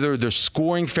 ultimately, either they're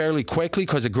scoring fairly quickly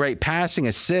because of great passing,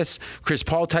 assists, Chris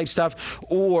Paul type stuff,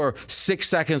 or 6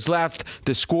 seconds left,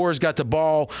 the scorer's got the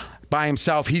ball by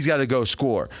himself, he's got to go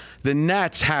score. The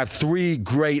Nets have 3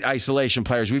 great isolation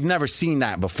players. We've never seen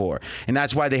that before, and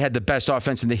that's why they had the best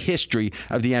offense in the history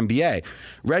of the NBA.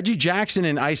 Reggie Jackson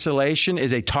in isolation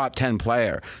is a top 10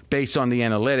 player based on the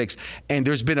analytics, and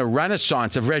there's been a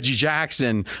renaissance of Reggie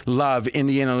Jackson love in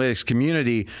the analytics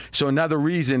community. So another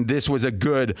reason this was a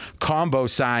good combo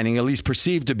signing, at least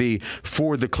perceived to be,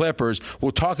 for the Clippers.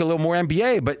 We'll talk a little more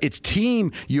NBA, but it's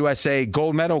Team USA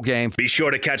gold medal game. Be sure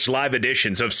to catch live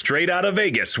editions of Straight Out of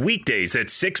Vegas weekdays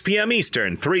at 6 p.m.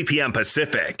 Eastern, 3 p.m.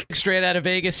 Pacific. Straight Out of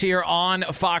Vegas here on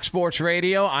Fox Sports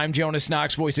Radio. I'm Jonas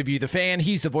Knox, voice of You, the fan.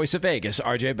 He's the voice of Vegas,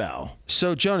 RJ Bell.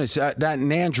 So, Jonas, that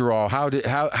Nandrol,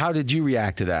 how did you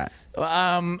react to that?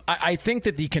 I think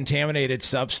that the contaminated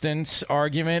substance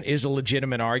argument is a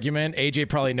legitimate argument. AJ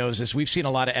probably knows this. We've seen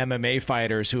a lot of MMA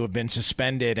fighters who have been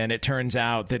suspended, and it turns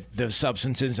out that the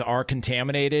substances are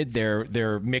contaminated.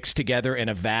 They're mixed together in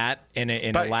a vat in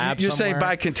a lab. You're somewhere. saying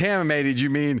by contaminated, you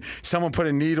mean someone put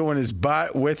a needle in his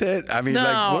butt with it? I mean, no,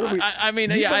 like, what are we,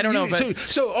 I don't know. But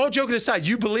so all joking aside,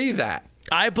 you believe that?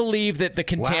 I believe that the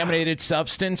contaminated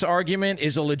substance argument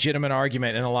is a legitimate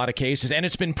argument in a lot of cases, and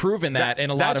it's been proven that in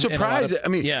a lot of. That's surprising. I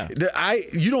mean, yeah.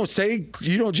 You don't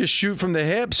just shoot from the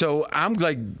hip. So I'm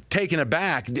like taken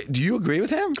aback. Do you agree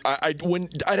with him? I'd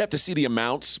have to see the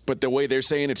amounts, but the way they're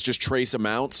saying it's just trace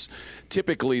amounts.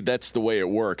 Typically, that's the way it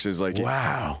works. Is like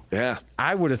wow. Yeah.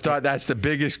 I would have thought that's the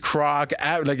biggest crock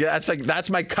out. That's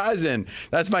my cousin.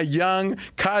 That's my young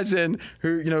cousin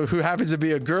who happens to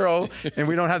be a girl, and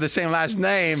we don't have the same last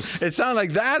name. It sounds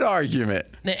like that argument.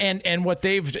 And what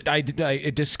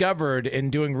I discovered in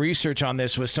doing research on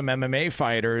this with some MMA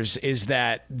fighters is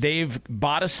that they've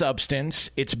bought a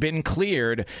substance, it's been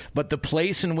cleared, but the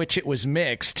place in which it was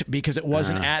mixed, because it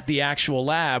wasn't at the actual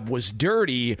lab, was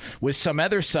dirty with some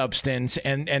other substance,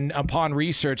 and upon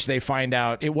research they find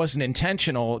out it wasn't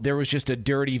intentional. There was just a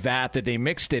dirty vat that they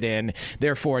mixed it in,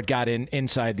 therefore it got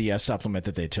inside the supplement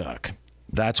that they took.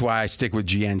 That's why I stick with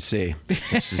GNC.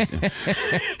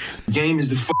 Game is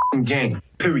the f***ing game,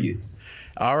 period.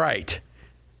 All right.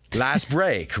 Last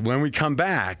break. When we come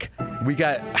back, we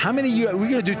got how many? We're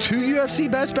going to do 2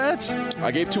 UFC best bets?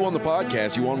 I gave 2 on the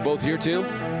podcast. You want them both here too?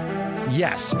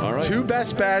 Yes. All right. 2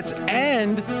 best bets,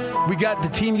 and we got the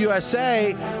Team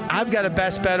USA. I've got a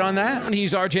best bet on that.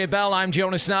 He's RJ Bell. I'm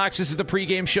Jonas Knox. This is the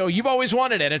pregame show you've always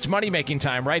wanted it. It's money-making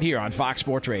time right here on Fox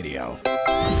Sports Radio.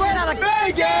 Straight out of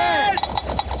Vegas!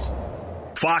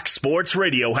 Fox Sports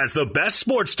Radio has the best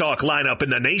sports talk lineup in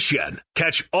the nation.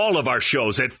 Catch all of our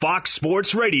shows at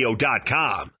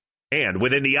foxsportsradio.com. And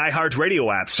within the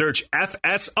iHeartRadio app, search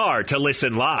FSR to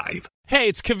listen live. Hey,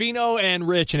 it's Covino and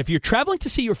Rich, and if you're traveling to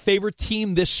see your favorite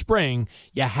team this spring,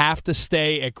 you have to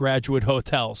stay at Graduate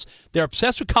Hotels. They're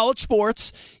obsessed with college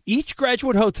sports. Each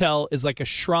Graduate Hotel is like a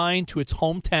shrine to its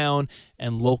hometown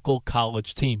and local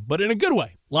college team, but in a good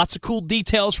way. Lots of cool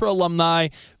details for alumni,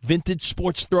 vintage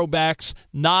sports throwbacks,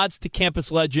 nods to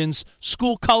campus legends,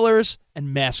 school colors,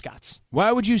 and mascots.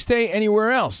 Why would you stay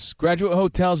anywhere else? Graduate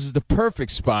Hotels is the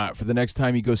perfect spot for the next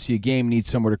time you go see a game and need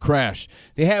somewhere to crash.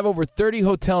 They have over 30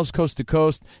 hotels coast to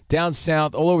coast, down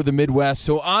south, all over the Midwest,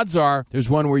 so odds are there's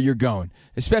one where you're going,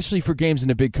 especially for games in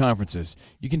the big conferences.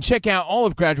 You can check out all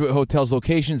of Graduate Hotels'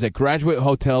 locations at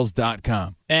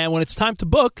graduatehotels.com. And when it's time to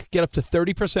book, get up to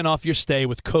 30% off your stay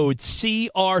with code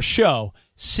CRSHOW.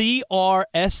 CRSHOW.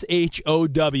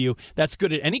 That's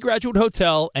good at any Graduate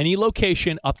Hotel, any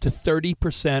location, up to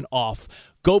 30% off.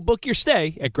 Go book your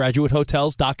stay at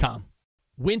graduatehotels.com.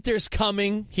 Winter's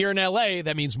coming here in L.A.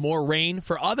 That means more rain.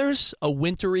 For others, a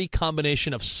wintry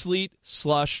combination of sleet,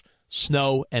 slush,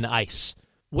 snow, and ice.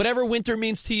 Whatever winter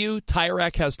means to you, Tire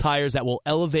Rack has tires that will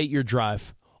elevate your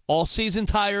drive. All-season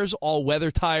tires,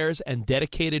 all-weather tires, and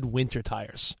dedicated winter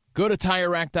tires. Go to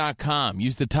TireRack.com.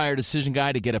 Use the Tire Decision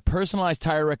Guide to get a personalized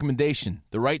tire recommendation.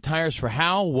 The right tires for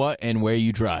how, what, and where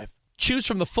you drive. Choose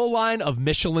from the full line of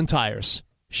Michelin tires.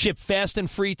 Ship fast and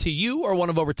free to you or one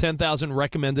of over 10,000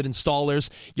 recommended installers.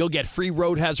 You'll get free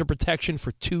road hazard protection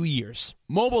for 2 years.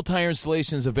 Mobile tire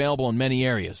installation is available in many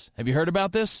areas. Have you heard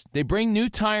about this? They bring new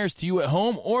tires to you at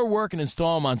home or work and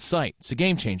install them on site. It's a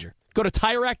game changer. Go to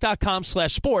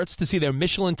TireRack.com/sports to see their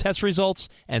Michelin test results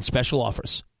and special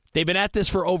offers. They've been at this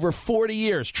for over 40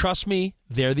 years. Trust me,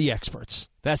 they're the experts.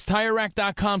 That's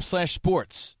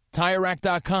TireRack.com/sports.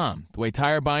 TireRack.com, the way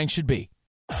tire buying should be.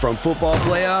 From football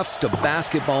playoffs to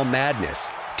basketball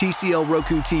madness, TCL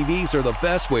Roku TVs are the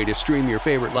best way to stream your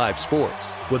favorite live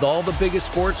sports. With all the biggest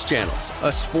sports channels,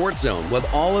 a sports zone with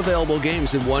all available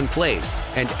games in one place,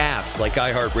 and apps like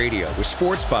iHeartRadio with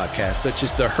sports podcasts such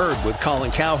as The Herd with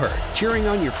Colin Cowherd. Cheering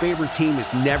on your favorite team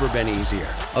has never been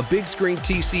easier. A big screen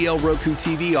TCL Roku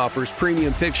TV offers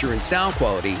premium picture and sound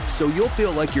quality, so you'll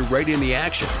feel like you're right in the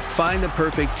action. Find the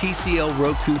perfect TCL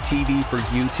Roku TV for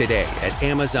you today at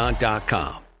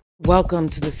Amazon.com. Welcome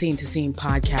to the Scene to Scene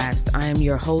podcast. I am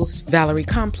your host, Valerie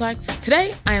Complex.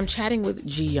 Today, I am chatting with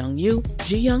Ji Young Yoo.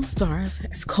 Ji Young stars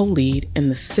as co-lead in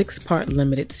the 6-part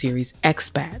limited series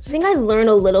Expats. I think I learn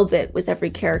a little bit with every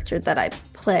character that I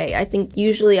play. I think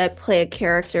usually I play a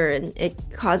character and it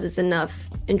causes enough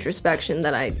introspection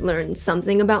that I learn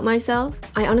something about myself.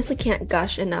 I honestly can't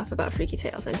gush enough about Freaky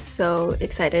Tales. I'm so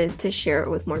excited to share it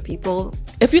with more people.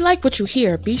 If you like what you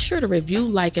hear, be sure to review,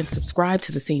 like, and subscribe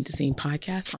to the Scene to Scene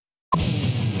podcast.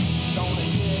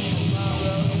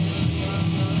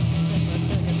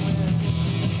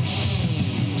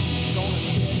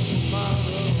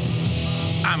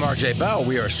 I'm RJ Bell.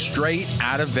 We are straight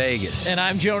out of Vegas. And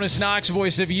I'm Jonas Knox,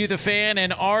 voice of You, the fan.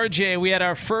 And RJ, we had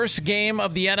our first game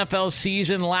of the NFL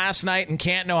season last night in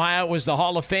Canton, Ohio. It was the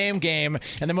Hall of Fame game.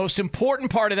 And the most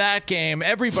important part of that game,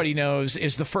 everybody knows,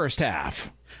 is the first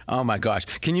half. Oh, my gosh.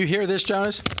 Can you hear this,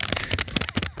 Jonas?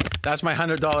 That's my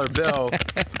 $100 bill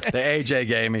that AJ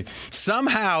gave me.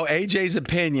 Somehow, AJ's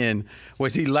opinion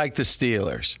was he liked the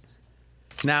Steelers.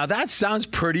 Now, that sounds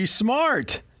pretty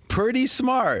smart. Pretty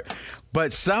smart.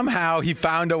 But somehow he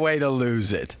found a way to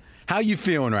lose it. How you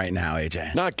feeling right now,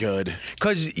 AJ? Not good.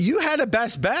 Because you had a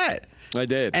best bet. I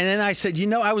did. And then I said,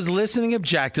 I was listening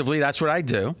objectively. That's what I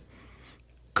do.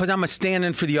 Because I'm a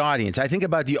stand-in for the audience. I think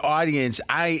about the audience.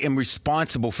 I am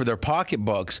responsible for their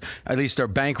pocketbooks, at least their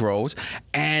bankrolls.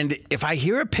 And if I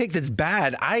hear a pick that's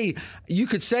bad, you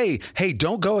could say, hey,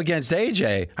 don't go against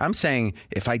AJ. I'm saying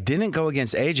if I didn't go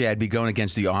against AJ, I'd be going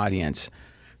against the audience,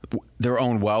 their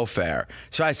own welfare.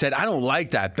 So I said, I don't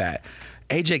like that bet.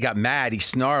 AJ got mad. He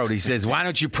snarled. He says, why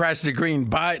don't you press the green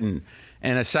button?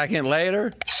 And a second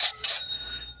later,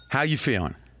 how you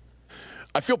feeling?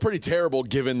 I feel pretty terrible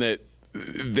given that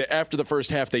after the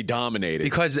first half, they dominated.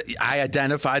 Because I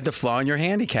identified the flaw in your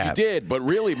handicap. You did, but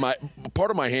really,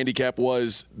 part of my handicap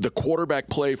was the quarterback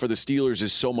play for the Steelers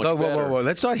is so much better. Whoa.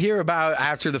 Let's not hear about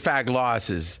after-the-fact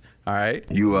losses, all right?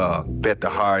 You bet the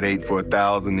hard 8 for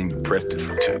 1,000 and you pressed it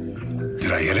for 2.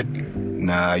 Did I hit it?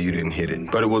 Nah, you didn't hit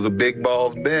it. But it was a big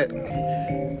balls bet.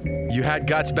 You had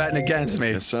guts betting against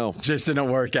me. Yes, so. Just didn't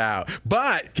work out.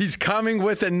 But he's coming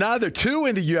with another 2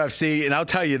 in the UFC, and I'll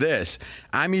tell you this.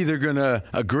 I'm either going to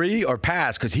agree or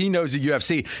pass because he knows the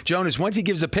UFC. Jonas, once he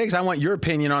gives the picks, I want your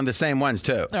opinion on the same ones,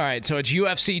 too. All right, so it's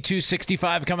UFC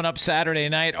 265 coming up Saturday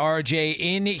night, RJ,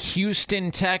 in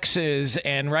Houston, Texas.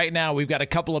 And right now we've got a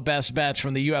couple of best bets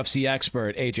from the UFC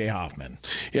expert, AJ Hoffman.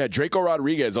 Yeah, Draco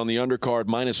Rodriguez on the undercard,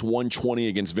 minus 120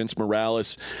 against Vince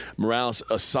Morales. Morales,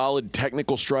 a solid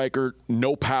technical striker,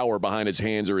 no power behind his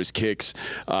hands or his kicks.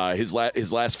 His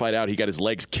last fight out, he got his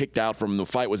legs kicked out from the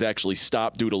fight was actually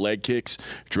stopped due to leg kicks.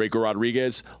 Draco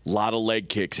Rodriguez, a lot of leg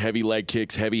kicks,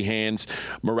 heavy hands.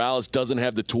 Morales doesn't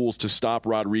have the tools to stop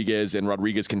Rodriguez, and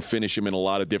Rodriguez can finish him in a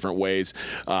lot of different ways.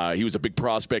 He was a big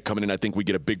prospect coming in. I think we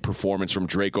get a big performance from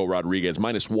Draco Rodriguez,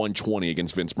 minus 120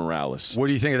 against Vince Morales. What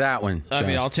do you think of that one, I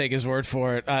mean, I'll take his word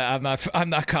for it. I'm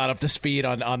not caught up to speed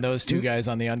on those two guys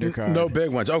on the undercard. No big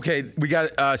ones. Okay, we got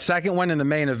a second one in the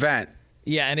main event.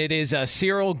 Yeah, and it is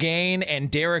Cyril Gane and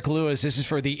Derek Lewis. This is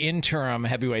for the interim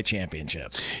heavyweight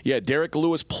championship. Yeah, Derek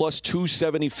Lewis plus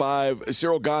 275.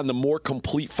 Cyril Gane, the more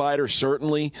complete fighter,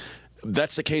 certainly.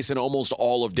 That's the case in almost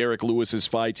all of Derek Lewis's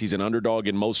fights. He's an underdog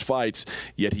in most fights,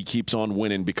 yet he keeps on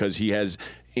winning because he has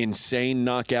insane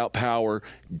knockout power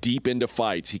deep into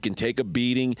fights. He can take a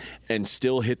beating and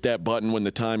still hit that button when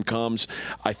the time comes.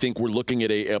 I think we're looking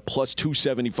at a plus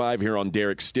 275 here on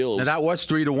Derek Stills. Now that was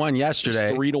 3-1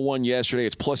 yesterday. It's 3-1 yesterday.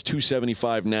 It's plus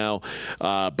 275 now.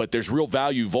 But there's real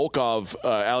value.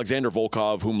 Alexander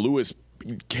Volkov, whom Lewis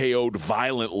KO'd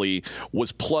violently,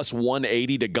 was plus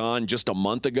 180 to Gane just a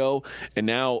month ago, and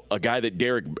now a guy that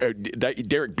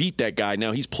Derek beat that guy.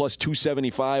 Now he's plus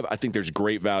 275. I think there's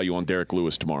great value on Derek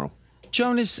Lewis tomorrow.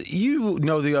 Jonas, you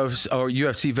know the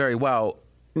UFC very well.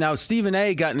 Now, Stephen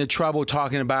A. got into trouble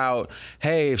talking about,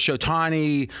 hey, if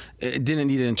Shotani didn't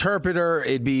need an interpreter,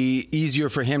 it'd be easier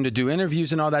for him to do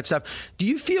interviews and all that stuff. Do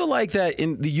you feel like that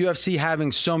in the UFC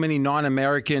having so many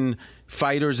non-American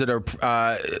fighters that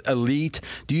are elite,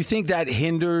 do you think that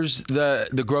hinders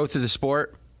the growth of the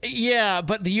sport? Yeah,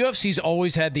 but the UFC's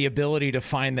always had the ability to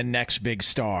find the next big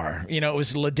star. You know, it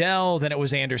was Liddell, then it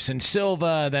was Anderson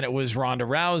Silva, then it was Ronda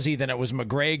Rousey, then it was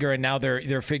McGregor, and now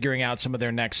they're figuring out some of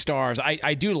their next stars.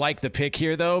 I do like the pick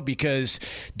here, though, because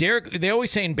they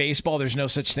always say in baseball there's no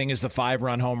such thing as the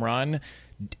 5-run home run.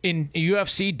 In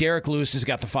UFC, Derek Lewis has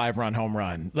got the 5-run home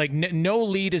run. Like, no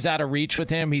lead is out of reach with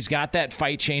him. He's got that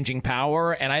fight-changing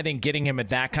power, and I think getting him at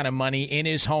that kind of money in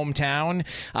his hometown,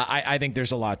 I think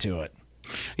there's a lot to it.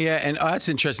 Yeah, and that's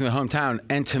interesting, the hometown.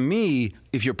 And to me,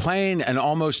 if you're playing an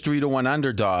almost 3-1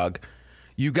 underdog,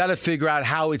 you got to figure out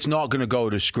how it's not going to go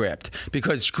to script,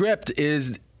 because script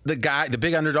is the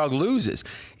big underdog loses.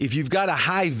 If you've got a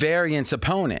high variance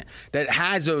opponent that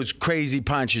has those crazy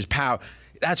punches, power,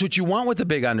 that's what you want with the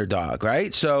big underdog,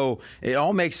 right? So it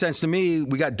all makes sense to me.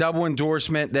 We got double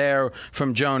endorsement there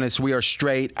from Jonas. We are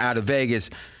straight out of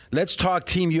Vegas. Let's talk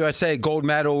Team USA gold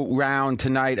medal round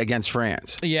tonight against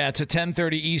France. Yeah, it's a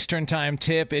 10:30 Eastern time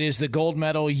tip. It is the gold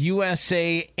medal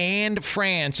USA and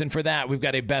France, and for that, we've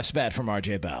got a best bet from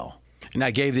RJ Bell. And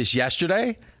I gave this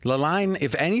yesterday. The line,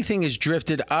 if anything, is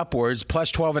drifted upwards,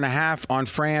 plus 12.5 on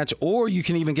France, or you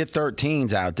can even get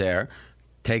 13s out there.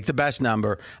 Take the best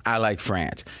number. I like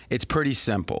France. It's pretty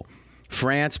simple.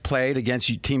 France played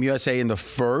against Team USA in the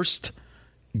first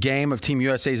game of Team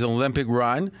USA's Olympic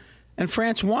run, and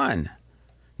France won.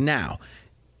 Now,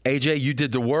 AJ, you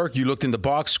did the work. You looked in the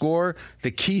box score. The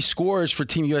key scorers for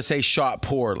Team USA shot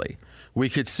poorly. We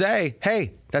could say,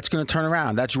 hey, that's going to turn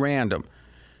around. That's random.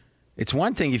 It's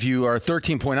one thing if you are a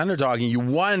 13-point underdog and you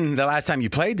won the last time you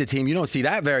played the team. You don't see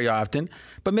that very often.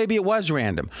 But maybe it was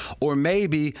random. Or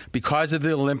maybe because of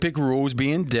the Olympic rules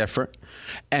being different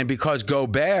and because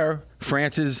Gobert,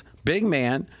 France's big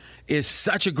man, is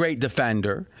such a great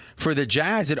defender, for the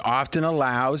Jazz, it often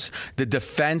allows the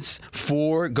defense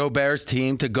for Gobert's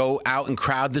team to go out and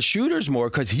crowd the shooters more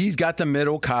because he's got the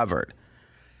middle covered.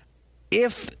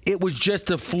 If it was just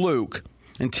a fluke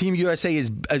and Team USA is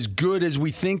as good as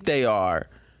we think they are,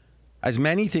 as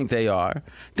many think they are,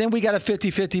 then we got a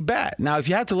 50-50 bet. Now, if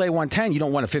you have to lay 110, you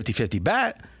don't want a 50-50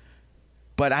 bet.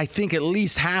 But I think at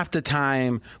least half the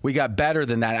time we got better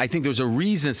than that. I think there's a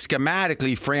reason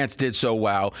schematically France did so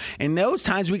well. In those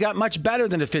times, we got much better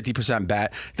than a 50%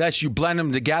 bet. Thus, you blend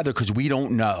them together because we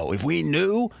don't know. If we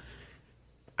knew,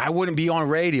 I wouldn't be on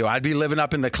radio. I'd be living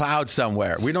up in the clouds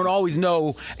somewhere. We don't always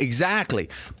know exactly,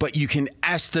 but you can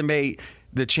estimate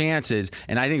the chances,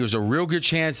 and I think there's a real good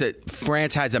chance that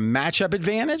France has a matchup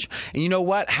advantage. And you know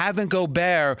what? Having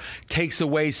Gobert takes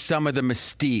away some of the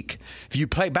mystique. If you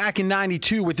play back in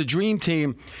 92 with the Dream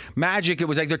Team, Magic, it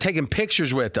was like they're taking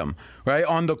pictures with them, right,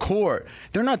 on the court.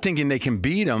 They're not thinking they can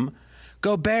beat them.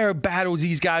 Gobert battles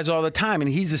these guys all the time, and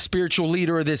he's the spiritual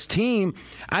leader of this team.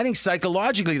 I think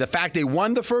psychologically, the fact they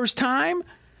won the first time,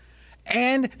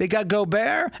 and they got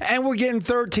Gobert, and we're getting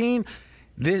 13.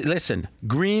 Listen,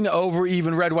 green over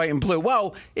even red, white, and blue.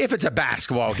 Well, if it's a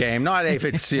basketball game, not if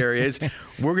it's serious.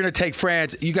 We're going to take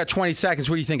France. You got 20 seconds.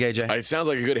 What do you think, AJ? It sounds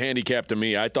like a good handicap to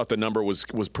me. I thought the number was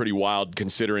pretty wild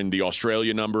considering the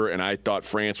Australia number, and I thought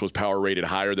France was power rated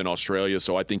higher than Australia,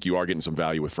 so I think you are getting some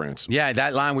value with France. Yeah,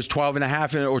 that line was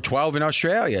 12.5 or 12 in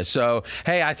Australia. So,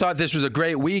 hey, I thought this was a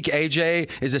great week. AJ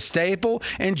is a staple.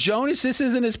 And Jonas, this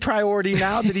isn't his priority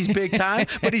now that he's big time,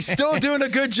 but he's still doing a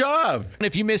good job. And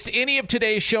if you missed any of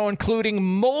today's show, including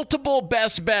multiple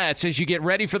best bets as you get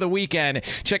ready for the weekend,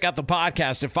 check out the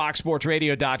podcast at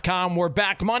foxsportsradio.com. We're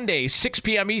back Monday, 6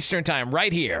 p.m. Eastern time,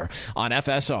 right here on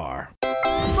FSR.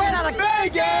 Straight out of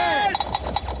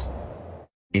Vegas!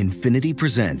 Infiniti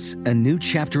presents a new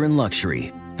chapter in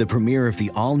luxury, the premiere of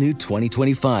the all-new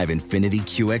 2025 Infiniti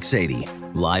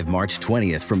QX80, live March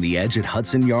 20th from the Edge at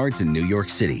Hudson Yards in New York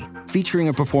City, featuring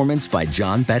a performance by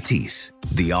John Batiste.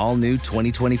 The all-new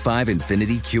 2025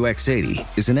 Infiniti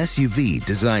QX80 is an SUV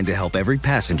designed to help every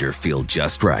passenger feel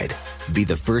just right. Be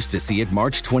the first to see it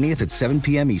March 20th at 7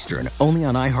 p.m. Eastern, only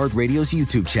on iHeartRadio's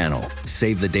YouTube channel.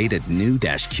 Save the date at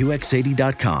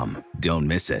new-QX80.com. Don't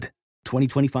miss it.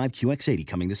 2025 QX80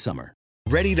 coming this summer.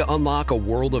 Ready to unlock a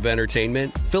world of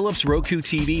entertainment? Philips Roku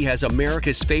TV has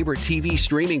America's favorite TV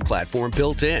streaming platform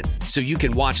built in. So you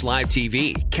can watch live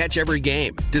TV, catch every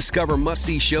game, discover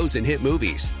must-see shows and hit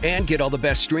movies, and get all the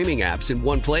best streaming apps in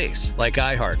one place. Like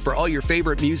iHeart for all your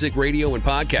favorite music, radio, and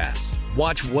podcasts.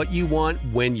 Watch what you want,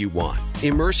 when you want.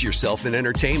 Immerse yourself in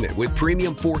entertainment with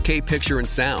premium 4K picture and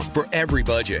sound for every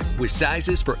budget, with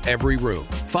sizes for every room.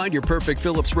 Find your perfect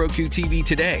Philips Roku TV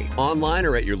today, online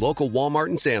or at your local Walmart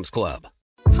and Sam's Club.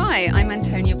 Hi, I'm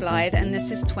Antonia Blythe, and this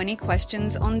is 20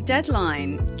 Questions on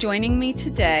Deadline. Joining me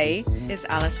today is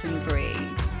Alison Brie.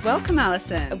 Welcome,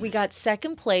 Allison. We got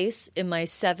second place in my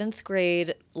 7th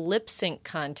grade lip sync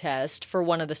contest for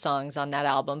one of the songs on that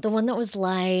album. The one that was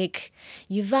like,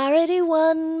 "You've already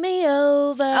won me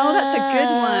over." Oh, that's a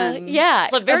good one. Yeah.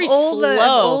 It's very slow. Of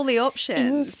all the options.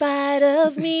 In spite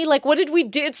of me. Like, what did we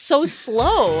do? It's so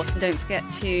slow. Don't forget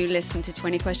to listen to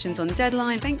 20 Questions on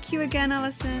Deadline. Thank you again,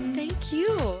 Allison. Thank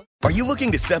you. Are you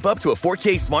looking to step up to a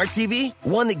 4K smart TV?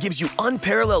 One that gives you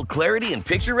unparalleled clarity and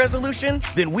picture resolution?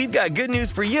 Then we've got good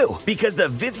news for you, because the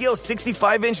Vizio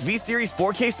 65-inch V-Series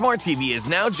 4K smart TV is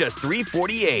now just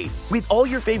 $348. With all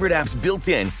your favorite apps built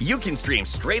in, you can stream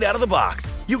straight out of the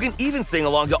box. You can even sing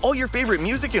along to all your favorite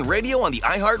music and radio on the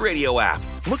iHeartRadio app.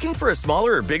 Looking for a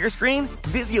smaller or bigger screen?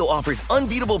 Vizio offers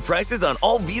unbeatable prices on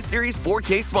all V-Series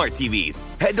 4K smart TVs.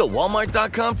 Head to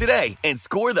Walmart.com today and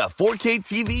score the 4K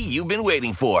TV you've been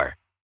waiting for.